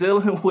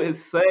dealing with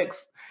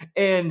sex,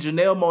 and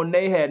Janelle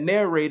Monae had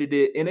narrated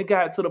it, and it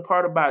got to the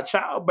part about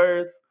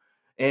childbirth.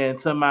 And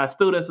to my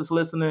students that's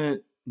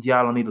listening,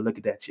 y'all don't need to look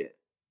at that yet.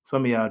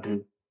 Some of y'all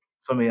do,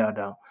 some of y'all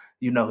don't.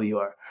 You know who you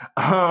are.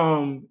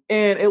 And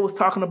it was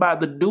talking about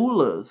the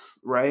doulas,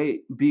 right?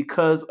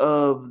 Because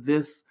of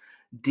this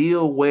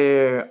deal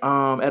where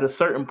at a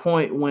certain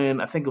point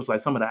when I think it was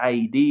like some of the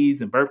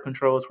IEDs and birth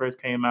controls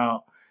first came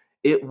out,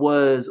 it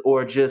was,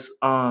 or just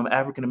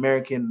African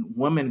American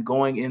women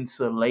going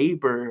into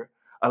labor,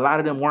 a lot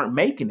of them weren't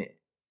making it.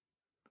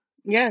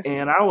 Yes.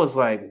 And I was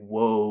like,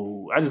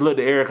 whoa. I just looked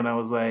at Eric and I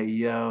was like,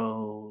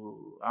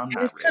 yo, I'm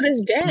And it's not to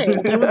this day.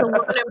 ready. There was a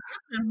woman in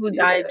Brooklyn who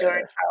died Yeah.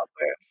 during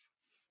childbirth.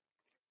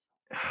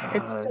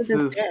 It's to It's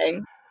this just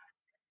day.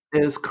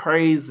 It's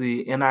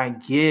crazy, and I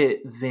get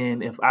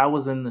then if I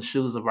was in the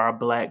shoes of our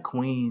black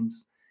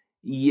queens,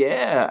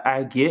 yeah,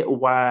 I get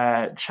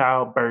why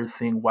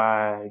childbirthing,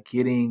 why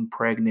getting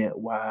pregnant,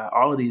 why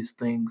all of these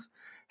things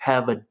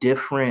have a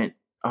different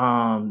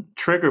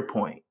trigger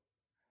point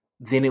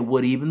than it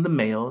would even the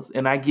males.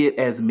 And I get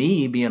as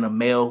me being a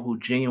male who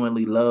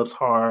genuinely loves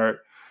hard,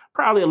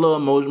 probably a little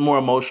more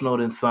emotional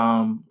than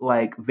some,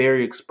 like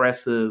very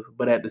expressive,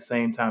 but at the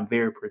same time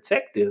very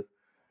protective.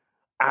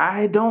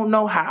 I don't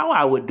know how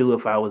I would do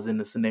if I was in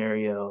the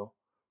scenario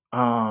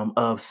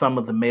of some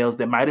of the males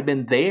that might have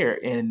been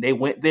there and they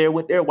went there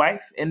with their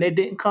wife and they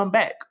didn't come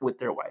back with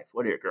their wife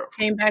or their girlfriend,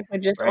 Came back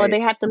with just or right?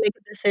 they have to make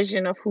a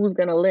decision of who's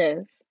gonna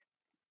live,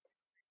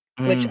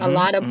 which a Mm-hmm.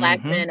 lot of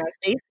Black Mm-hmm. men are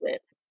faced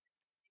with.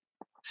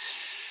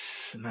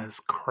 And that's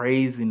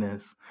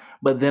craziness.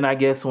 But then I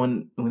guess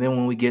when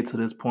we get to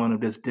this point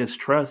of this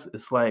distrust,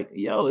 it's like,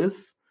 yo,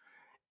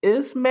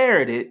 it's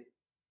merited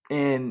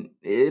and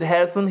it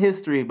has some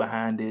history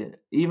behind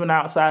it, even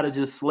outside of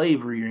just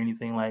slavery or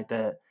anything like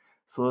that.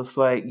 So it's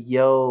like,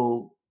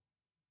 yo,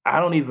 I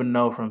don't even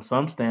know from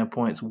some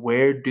standpoints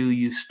where do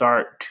you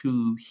start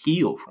to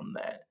heal from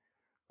that?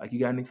 Like, you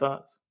got any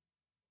thoughts?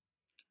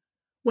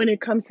 When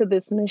it comes to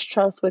this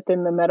mistrust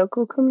within the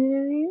medical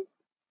community,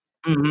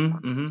 Mm-hmm.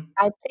 Mm-hmm.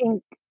 I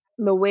think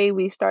the way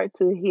we start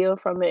to heal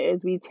from it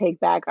is we take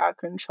back our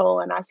control,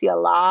 and I see a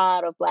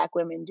lot of Black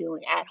women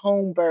doing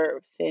at-home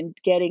births and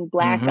getting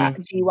Black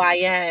Mm-hmm.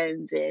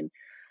 GYNs and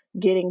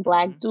getting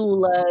Black Mm-hmm.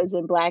 doulas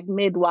and Black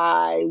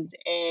midwives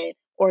and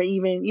or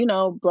even,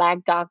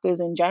 Black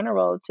doctors in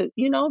general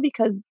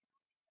because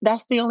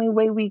that's the only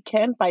way we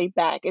can fight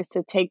back is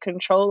to take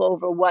control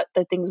over what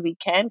the things we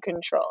can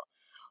control.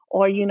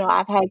 Or, That's it.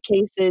 I've had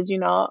cases,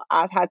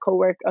 I've had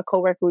a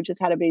coworker who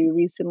just had a baby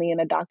recently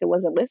and a doctor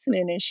wasn't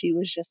listening and she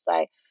was just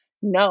like,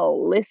 "No,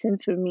 listen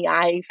to me.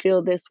 I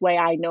feel this way.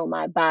 I know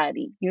my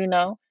body,"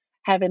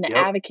 having to Yep.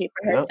 advocate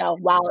for Yep. herself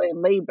while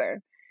in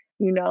labor,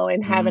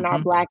 and having our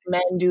Mm-hmm. Black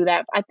men do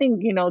that. I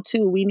think,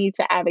 too, we need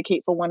to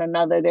advocate for one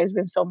another. There's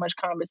been so much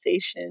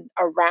conversation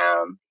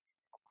around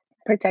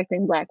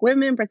protecting Black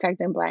women,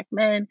 protecting Black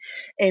men.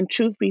 And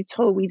truth be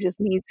told, we just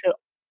need to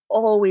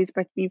always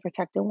be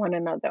protecting one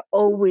another,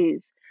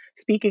 always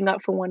speaking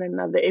up for one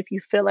another if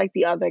you feel like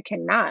the other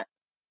cannot.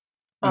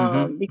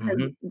 Mm-hmm. Because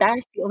Mm-hmm.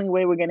 that's the only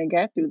way we're going to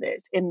get through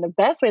this. And the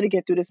best way to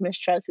get through this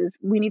mistrust is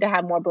we need to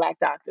have more Black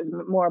doctors,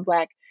 more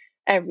Black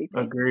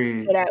everything,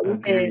 so Agreed. that we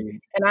can.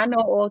 Agreed. And I know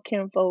all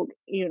kinfolk,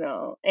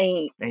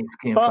 ain't Ain't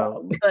skin but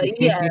folk.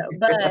 yeah,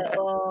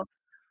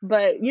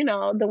 but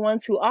the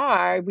ones who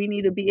are, we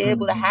need to be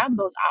able to Mm-hmm. have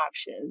those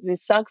options. It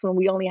sucks when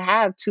we only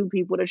have 2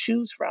 people to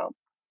choose from,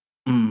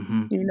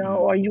 Mm-hmm.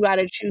 or Mm-hmm. you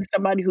gotta choose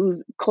somebody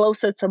who's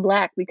closer to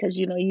Black because,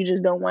 you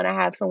just don't wanna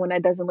have someone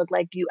that doesn't look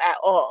like you at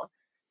all.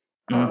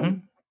 Mm-hmm.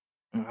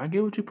 Um, I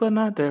get what you're putting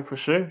out there for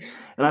sure.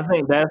 And I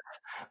think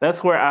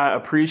that's where I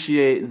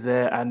appreciate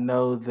that I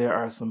know there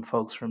are some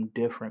folks from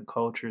different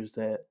cultures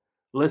that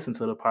listen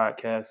to the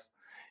podcast.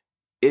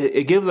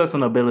 It gives us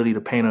an ability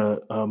to paint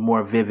a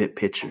more vivid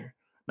picture,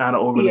 not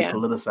an overly yeah.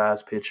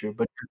 politicized picture,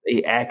 but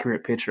a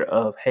accurate picture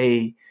of,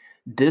 hey,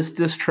 this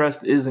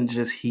distrust isn't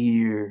just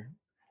here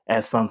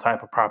as some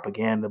type of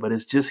propaganda, but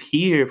it's just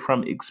here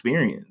from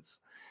experience.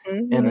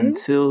 And Mhm.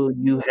 until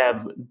you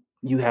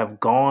have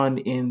gone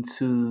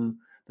into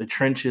the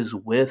trenches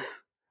with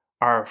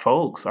our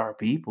folks, our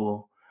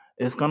people,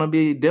 it's going to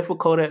be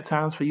difficult at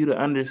times for you to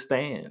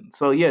understand.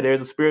 So yeah,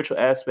 there's a spiritual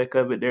aspect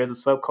of it. There's a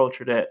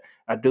subculture that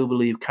I do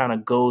believe kind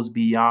of goes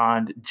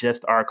beyond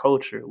just our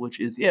culture, which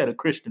is yeah, the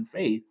Christian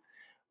faith.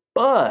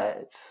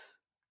 But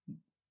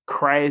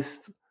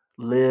Christ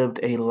lived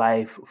a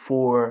life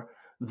for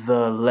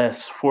the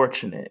less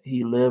fortunate.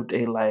 He lived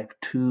a life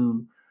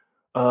to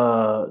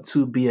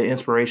be an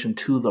inspiration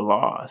to the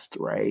lost,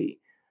 right?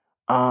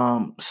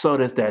 So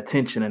there's that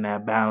tension and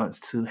that balance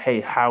to,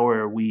 hey, how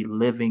are we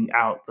living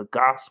out the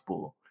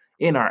gospel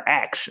in our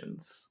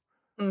actions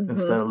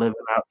instead Mhm. of living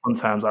out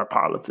sometimes our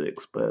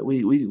politics? But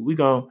we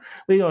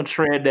gonna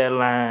tread that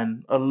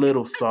line a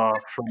little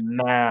soft from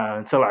now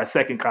until our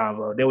second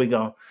convo. Then we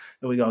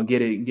gonna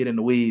get in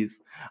the weeds.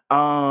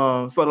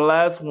 So the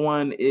last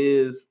one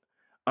is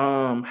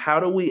how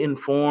do we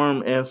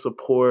inform and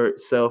support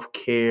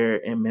self-care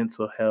and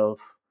mental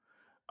health?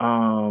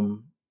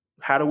 um,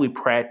 how do we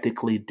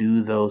practically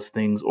do those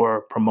things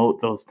or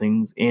promote those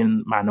things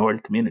in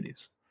minority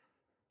communities?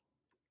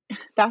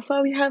 That's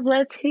why we have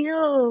Let's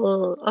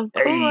Heal, of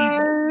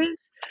Hey. course.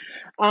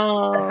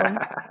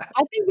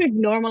 I think we've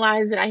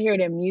normalized it. I hear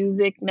it in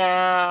music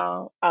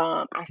now.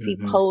 I see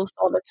Hmm. posts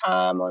all the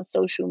time on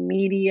social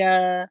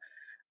media.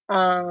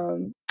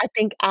 I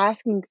think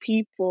asking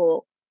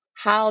people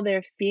how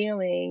they're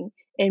feeling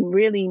and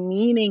really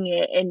meaning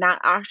it and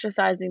not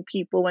ostracizing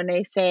people when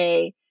they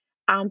say,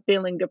 "I'm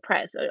feeling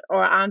depressed,"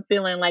 or "I'm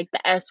feeling like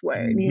the S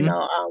word,"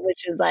 Hmm.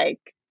 which is like,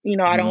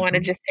 I don't want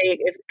to Hmm. just say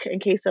it in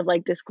case of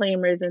like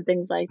disclaimers and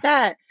things like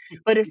that.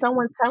 But if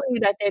someone's telling you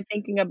that they're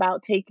thinking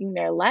about taking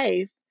their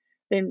life,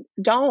 then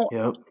don't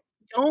Yep.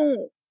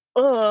 don't.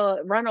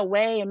 run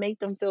away and make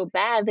them feel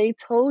bad. They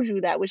told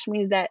you that, which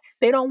means that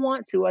they don't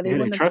want to, or they Yeah, they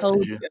wouldn't have trusted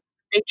told you. you.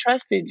 They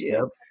trusted you.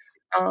 Yep.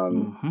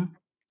 Um, Mhm.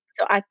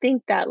 so I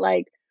think that,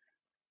 like,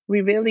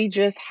 we really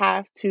just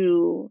have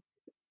to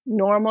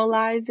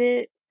normalize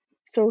it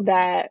so Mhm.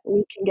 that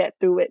we can get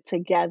through it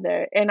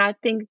together. And I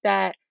think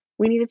that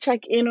we need to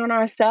check in on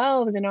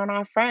ourselves and on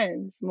our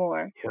friends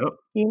more, Yep.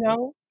 you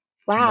know?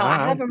 Wow, I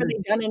Nah, I haven't agree.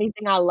 really done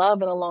anything I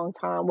love in a long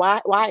time.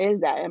 Why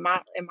is that? Am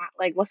I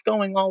like, what's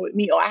going on with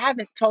me? Oh, I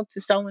haven't talked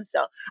to so and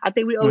so. I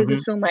think we always Mhm.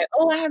 assume like,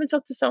 oh, I haven't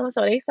talked to so and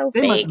so. They so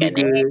They must fake be and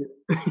they good.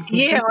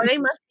 yeah, or they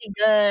must be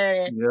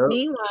good. Yep.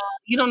 Meanwhile,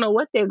 you don't know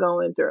what they're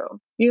going through.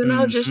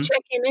 Just Mhm.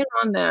 checking in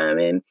on them.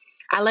 And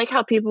I like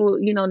how people,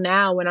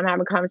 now when I'm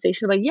having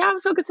conversations, like, yeah, I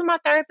was talking to my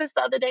therapist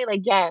the other day.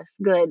 Like, yes,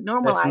 good.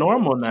 That's Normalize it.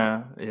 normal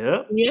now.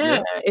 Yep. Yeah,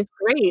 Yep. it's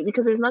great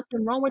because there's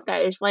nothing wrong with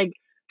that. It's like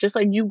just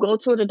like you go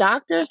to the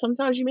doctor,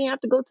 sometimes you may have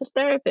to go to the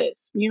therapist.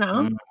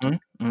 Mhm.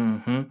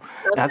 Mhm.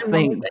 I Nothing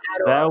wrong with think that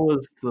at that all.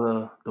 was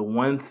the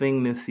one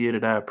thing this year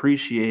that I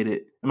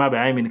appreciated. My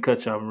bad, I didn't mean to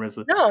cut you off,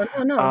 Marissa. No,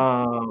 no, no.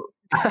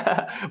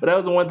 But that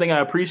was the one thing I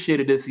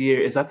appreciated this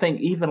year is I think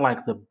even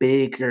like the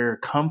bigger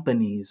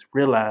companies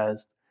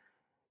realized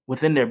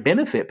within their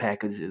benefit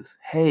packages,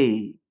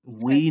 hey,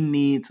 we Yes.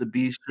 need to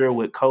be sure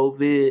with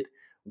COVID,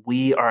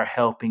 we are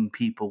helping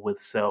people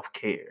with self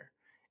care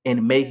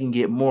and Yes. making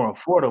it more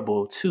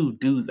affordable to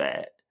do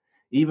that.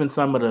 Even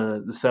some of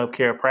the self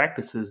care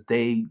practices,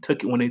 they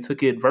took it when they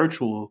took it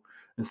virtual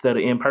instead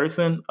of in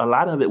person, a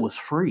lot of it was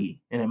free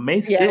and it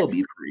may still Yes.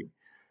 be free,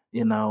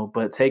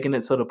 but taking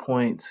it to the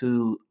point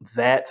to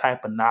that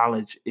type of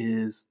knowledge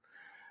is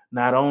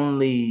not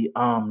only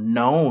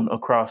known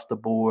across the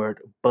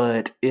board,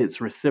 but it's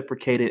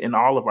reciprocated in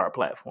all of our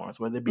platforms,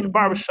 whether it be the Mhm.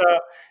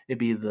 barbershop, it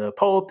be the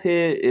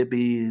pulpit, it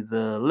be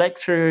the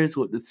lectures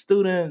with the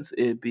students,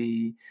 it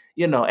be,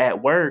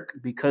 at work,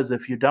 because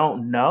if you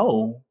don't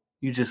know,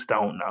 you just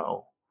don't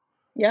know,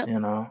 Yep. you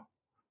know?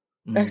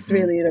 That's Mm-hmm.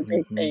 really the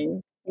big Mm-hmm.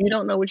 thing. You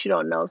don't know what you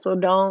don't know. So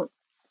don't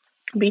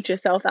beat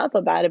yourself up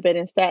about it, but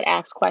instead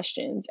ask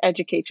questions,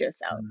 educate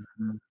yourself.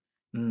 Mm-hmm.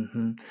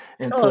 Mm-hmm.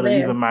 It's And all so to there.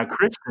 even my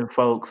Christian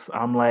folks,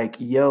 I'm like,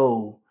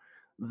 yo,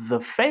 the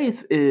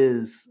faith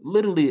is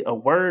literally a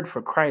word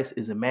for Christ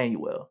is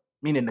Emmanuel,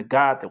 meaning the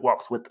God that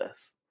walks with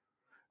us,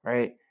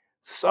 right?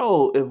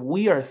 So if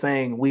we are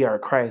saying we are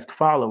Christ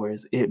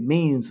followers, it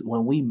means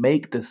when we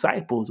make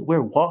disciples,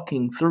 we're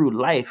walking through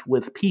life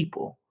with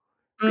people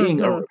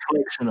being a Mhm.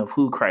 reflection of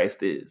who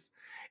Christ is.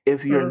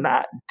 If you're Mm.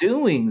 not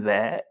doing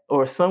that,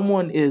 or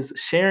someone is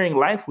sharing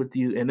life with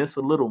you and it's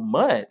a little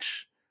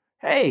much,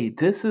 hey,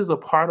 this is a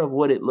part of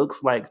what it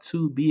looks like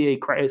to be a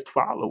Christ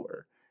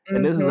follower.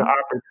 And this is an Mhm.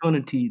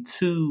 opportunity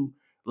to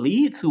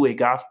lead to a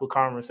gospel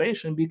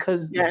conversation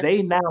because Yes.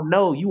 they now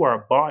know you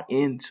are bought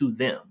into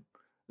them.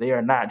 They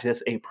are not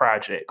just a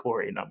project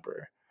or a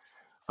number.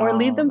 Or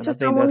lead them And to I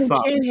think someone that's who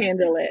something. can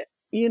handle it.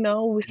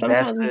 That's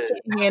Sometimes we it.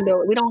 can't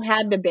handle it. We don't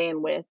have the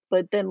bandwidth,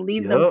 but then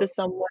lead them Yep. to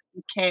someone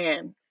who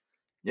can.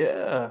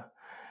 Yeah.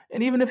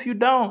 And even if you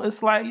don't,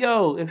 it's like,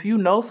 yo, if you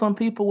know some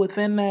people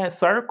within that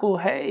circle,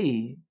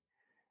 hey,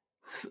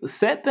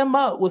 set them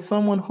up with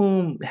someone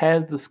whom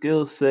has the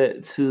skill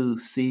set to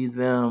see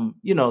them,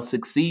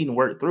 succeed and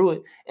work through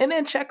it, and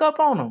then check up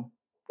on them.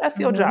 That's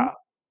your Mhm. job,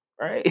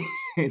 right?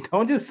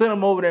 Don't just send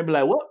them over there and be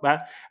like, "Well,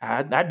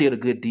 I did a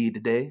good deed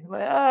today."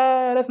 Like,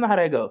 that's not how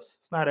that goes.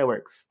 It's not how that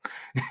works.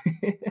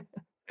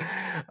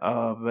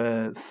 Oh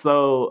man.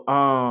 So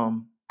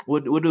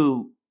we'll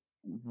do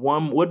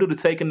we'll do the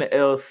taking the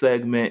L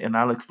segment and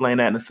I'll explain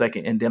that in a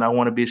second. And then I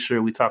want to be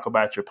sure we talk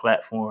about your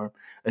platform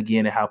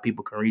again and how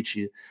people can reach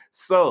you.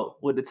 So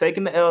with the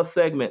taking the L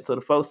segment, so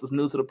the folks that's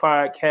new to the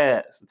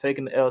podcast, the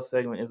taking the L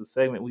segment is a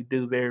segment we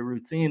do very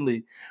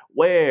routinely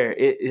where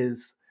it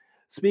is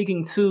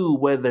speaking to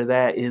whether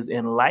that is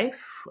in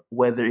life,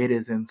 whether it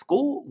is in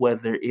school,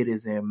 whether it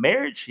is in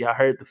marriage. Y'all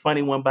heard the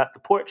funny one about the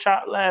pork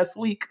chop last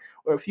week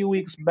or a few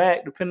weeks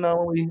back, depending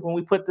on when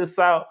we put this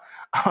out,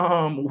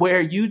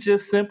 where you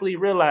just simply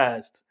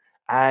realized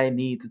I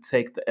need to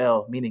take the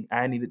L, meaning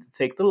I needed to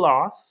take the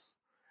loss.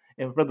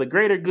 And for the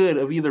greater good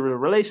of either the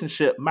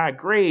relationship, my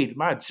grade,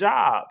 my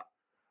job,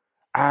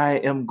 I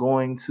am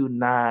going to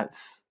not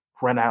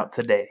run out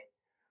today.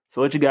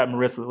 So what you got,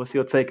 Marissa? What's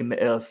your take in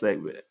the L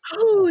segment?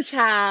 Ooh,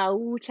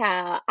 child. Ooh,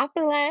 child. I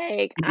feel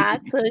like I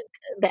took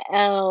the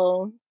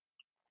L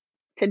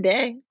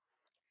today,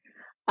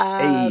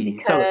 Hey,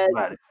 tell us because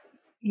about it.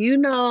 you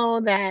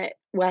know that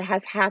what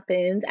has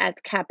happened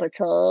at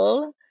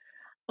Capitol.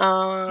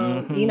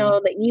 Mm-hmm.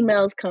 The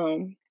emails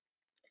come,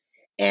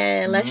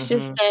 and let's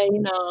just Mm-hmm. say,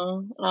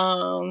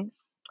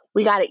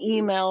 we got an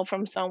email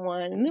from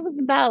someone, and it was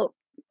about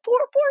four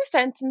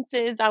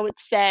sentences, I would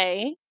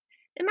say,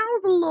 and I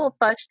was a little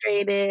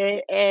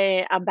frustrated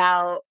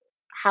about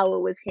how it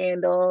was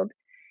handled.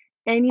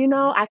 And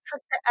I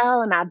took the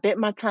L and I bit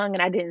my tongue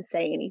and I didn't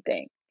say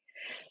anything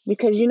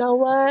because you know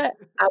what?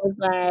 I was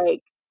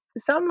like,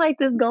 something like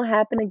this gonna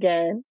happen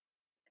again,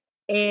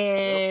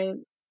 Yep.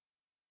 and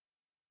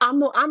I'm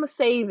gonna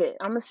save it.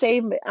 I'm gonna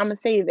save it. I'm gonna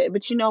save it.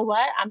 But you know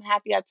what? I'm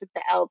happy I took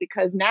the L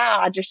because now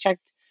I just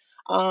checked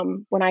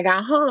when I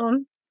got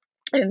home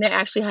and they're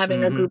actually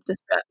having a Hmm. group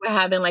discuss. We're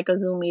having like a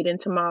Zoom meeting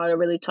tomorrow to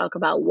really talk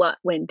about what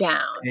went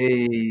down.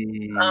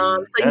 Hey,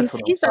 So you that's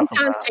what I'm see, talking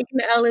sometimes about. taking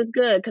the L is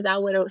good because I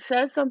would have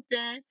said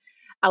something.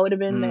 I would have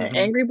been the Hmm.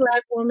 angry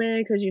Black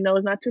woman because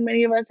it's not too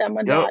many of us at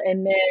my Yep. job.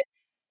 And then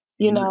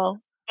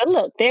but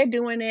look, they're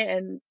doing it,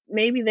 and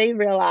maybe they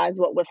realize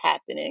what was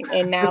happening,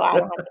 and now I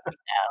don't have to.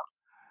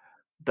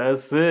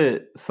 That's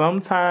it.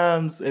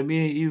 Sometimes, and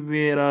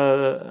me and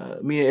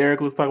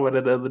Eric was talking about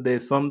that the other day.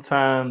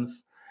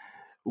 Sometimes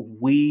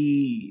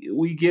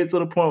we get to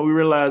the point where we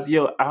realize,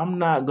 yo, I'm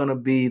not gonna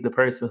be the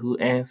person who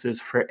answers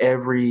for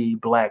every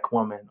Black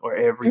woman or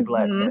every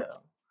Black Mhm.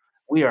 male.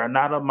 We are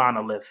not a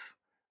monolith.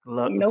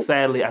 Nope.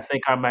 Sadly, I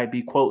think I might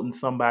be quoting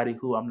somebody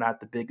who I'm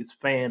not the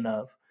biggest fan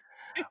of.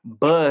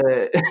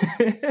 But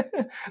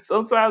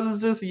sometimes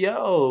it's just,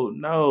 yo,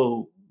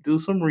 no, do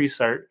some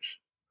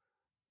research,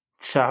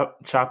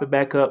 chop it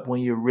back up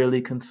when you're really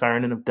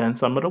concerned and have done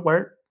some of the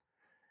work,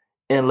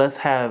 and let's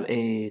have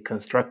a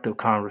constructive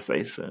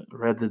conversation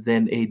rather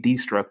than a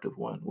destructive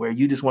one where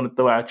you just want to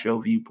throw out your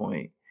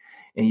viewpoint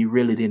and you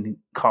really didn't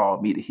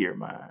call me to hear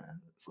mine.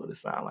 That's what it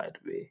sounds like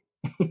to me.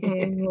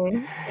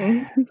 Mhm.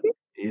 Mhm.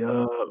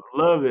 Yeah,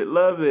 love it,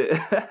 love it.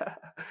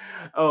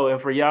 Oh,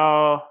 and for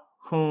y'all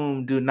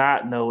whom do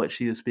not know what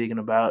she is speaking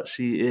about,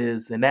 she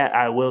is, and that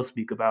I will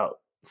speak about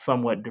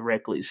somewhat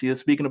directly. She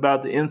is speaking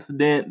about the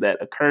incident that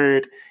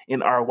occurred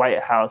in our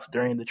White House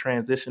during the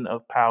transition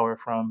of power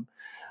from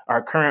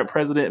our current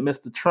president,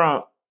 Mr.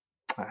 Trump.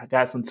 I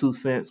got some 2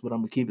 cents, but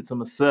I'm gonna keep it to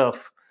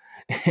myself.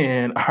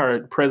 And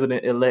our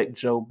president elect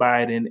Joe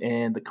Biden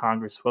and the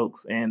Congress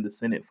folks and the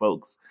Senate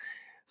folks.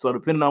 So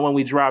depending on when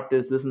we drop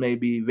this may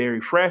be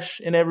very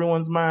fresh in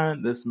everyone's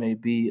mind. This may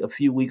be a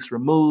few weeks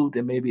removed,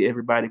 and maybe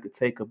everybody could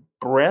take a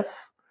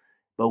breath,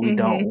 but we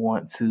don't Mhm.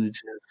 want to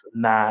just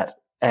not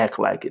act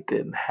like it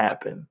didn't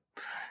happen.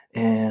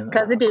 And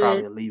 'Cause it did.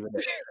 probably leave it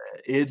at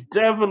that. It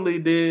definitely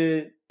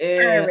did.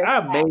 And Very.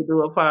 I may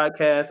do a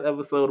podcast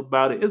episode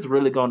about it. It's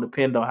really going to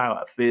depend on how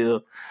I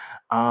feel,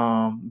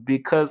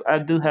 because I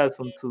do have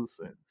some 2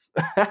 cents.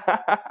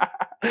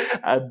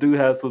 I do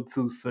have some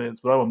 2 cents,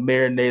 but I'm gonna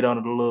marinate on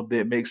it a little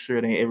bit, make sure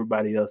it ain't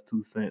everybody else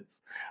 2 cents.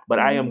 But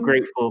I am Mhm.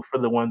 grateful for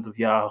the ones of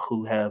y'all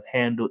who have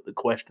handled the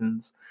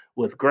questions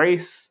with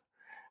grace,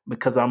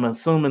 because I'm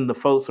assuming the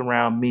folks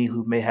around me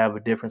who may have a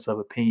difference of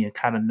opinion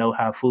kind of know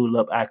how fooled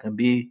up I can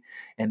be,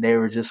 and they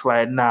were just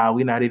like, "Nah,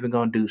 we're not even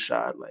gonna do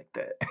shot like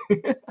that."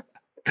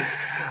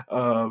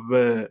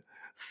 But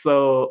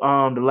so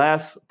the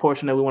last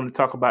portion that we want to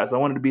talk about is I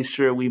wanted to be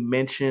sure we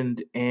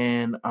mentioned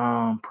and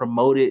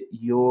promoted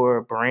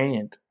your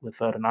brand with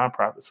the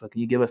nonprofit. So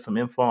can you give us some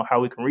info on how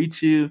we can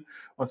reach you?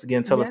 Once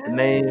again, tell us the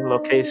name,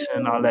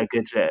 location, all Yes. that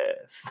good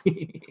jazz.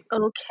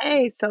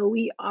 Okay, so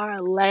we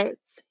are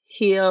Let's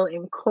Heal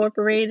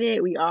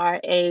Incorporated. We are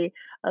a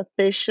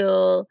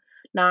official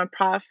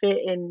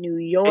nonprofit in New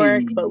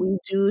York, but Hey, we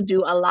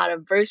do a lot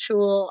of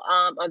virtual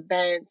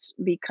events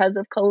because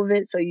of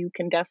COVID. So you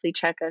can definitely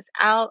check us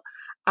out.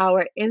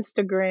 Our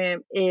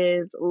Instagram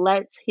is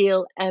Let's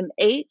Heal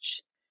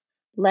MH.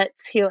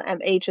 Let's Heal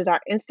MH is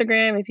our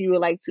Instagram. If you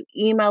would like to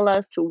email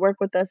us to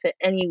work with us in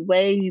any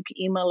way, you can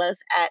email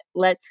us at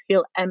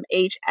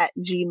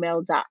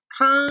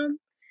letshealmh@gmail.com.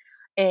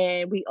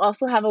 And we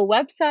also have a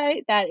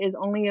website that is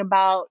only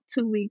about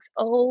 2 weeks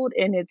old,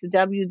 and it's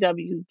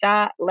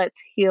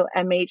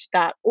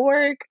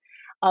www.letshealmh.org.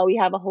 We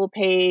have a whole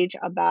page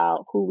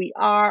about who we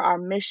are, our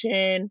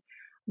mission,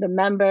 the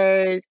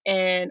members,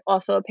 and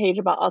also a page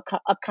about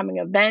upcoming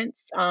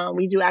events.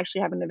 We do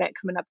actually have an event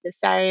coming up this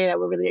Saturday that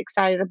we're really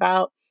excited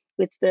about.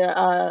 It's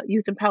the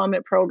Youth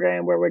Empowerment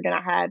Program where we're going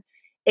to have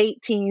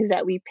 8 teens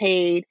that we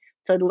paid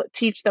to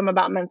teach them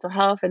about mental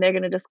health, and they're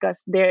going to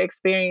discuss their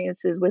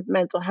experiences with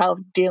mental health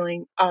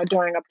dealing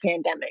during a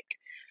pandemic.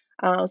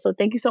 So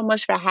thank you so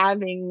much for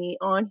having me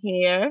on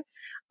here.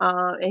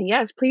 And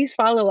yes, please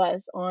follow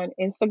us on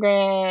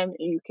Instagram.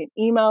 You can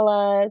email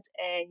us,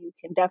 and you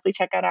can definitely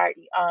check out our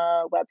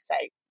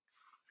website.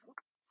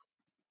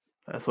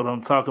 that's what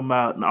I'm talking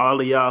about. And all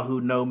of y'all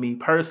who know me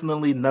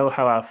personally know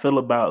how I feel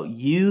about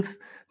youth.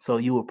 So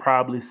you will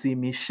probably see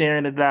me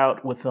sharing it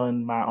out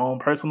within my own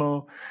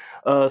personal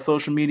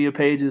social media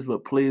pages.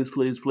 But please,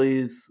 please,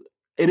 please,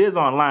 it is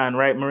online,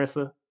 right,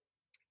 Marissa?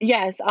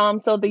 Yes,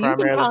 so the Youth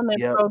Primarily? Empowerment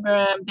Yep.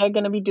 Program, they're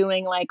going to be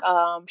doing like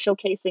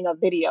showcasing a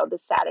video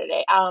this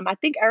Saturday. I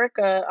think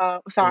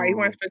Erica, sorry, you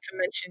weren't Cool. supposed to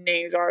mention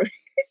names, or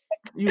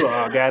You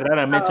all got it. I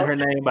done mentioned oh, her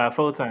name about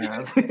 4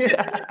 times. so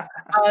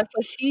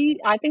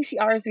I think she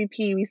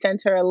RSVP. We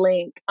sent her a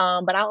link,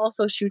 but I'll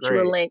also shoot you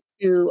a Great. link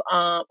to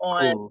Cool.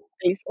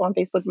 on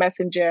Facebook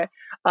Messenger,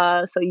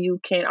 so you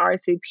can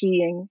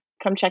RSVP and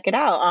come check it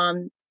out.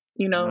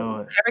 I know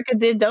it. Erica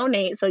did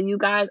donate, so you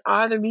guys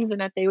are the reason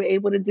that they were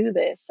able to do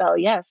this. So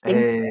yes, thank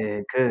you.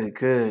 Hey, good,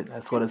 good.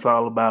 That's what it's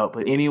all about.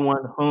 But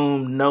anyone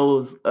whom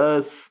knows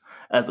us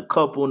as a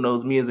couple,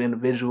 knows me as an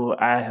individual,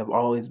 I have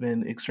always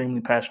been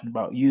extremely passionate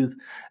about youth,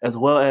 as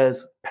well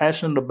as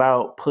passionate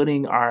about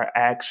putting our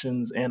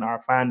actions and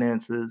our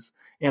finances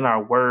and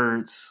our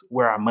words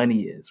where our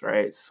money is,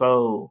 right?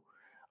 So,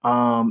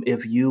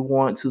 if you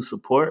want to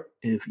support,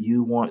 if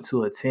you want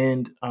to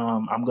attend,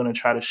 I'm going to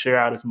try to share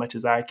out as much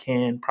as I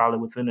can, probably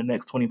within the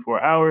next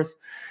 24 hours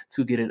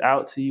to get it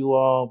out to you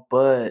all.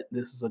 But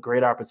this is a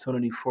great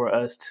opportunity for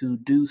us to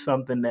do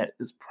something that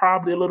is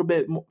probably a little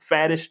bit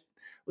faddish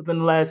within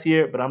the last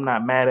year, but I'm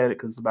not mad at it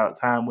because it's about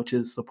time, which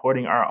is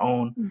supporting our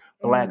own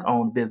Black Mhm.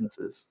 owned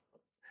businesses.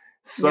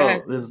 Yes.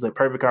 So this is a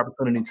perfect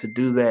opportunity to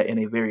do that in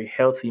a very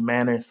healthy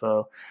manner.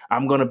 So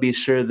I'm going to be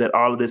sure that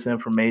all of this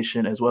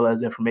information, as well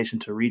as information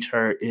to reach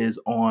her, is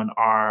on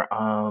our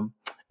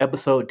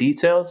episode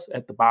details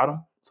at the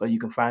bottom. So you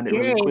can find it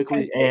really Yay,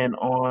 quickly perfect. and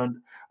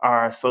on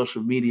our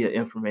social media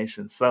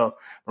information. So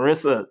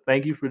Marissa,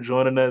 thank you for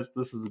joining us.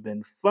 This has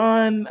been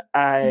fun.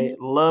 I Mhm.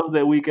 love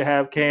that we could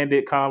have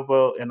candid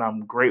convo, and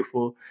I'm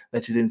grateful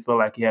that you didn't feel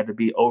like you had to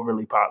be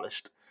overly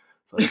polished.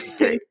 So this is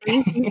great.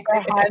 Thank you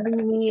for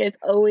having me. It's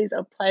always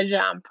a pleasure.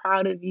 I'm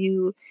proud of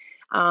you.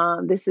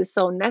 This is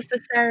so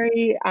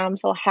necessary. I'm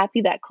so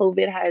happy that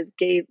COVID has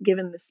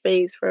given the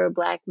space for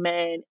Black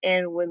men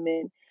and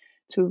women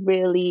to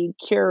really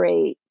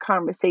curate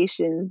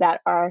conversations that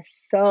are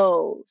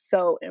so,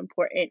 so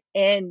important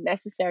and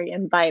necessary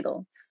and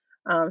vital.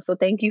 So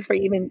thank you for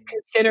even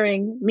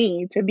considering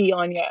me to be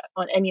on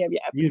any of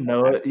your You episodes.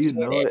 know I it. You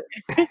know appreciate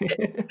it.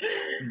 it.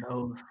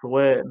 No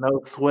sweat.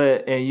 No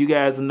sweat. And you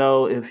guys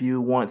know, if you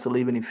want to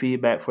leave any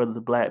feedback for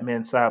the Black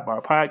Men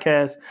Sidebar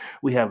podcast,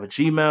 we have a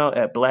Gmail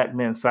at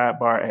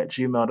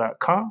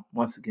blackmensidebar@gmail.com.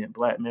 Once again,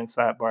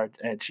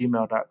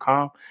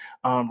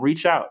 blackmensidebar@gmail.com.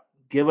 Reach out.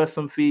 Give us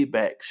some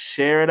feedback.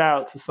 Share it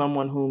out to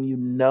someone whom you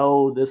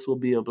know this will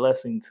be a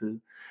blessing to.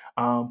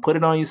 Put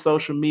it on your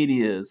social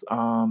medias,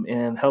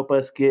 and help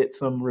us get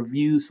some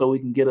reviews so we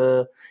can get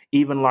a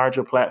even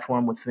larger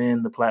platform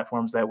within the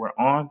platforms that we're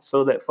on,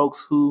 so that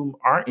folks who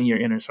aren't in your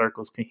inner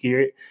circles can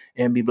hear it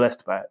and be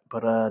blessed by it.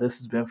 But this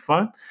has been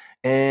fun,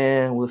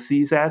 and we'll see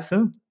you guys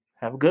soon.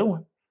 Have a good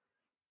one.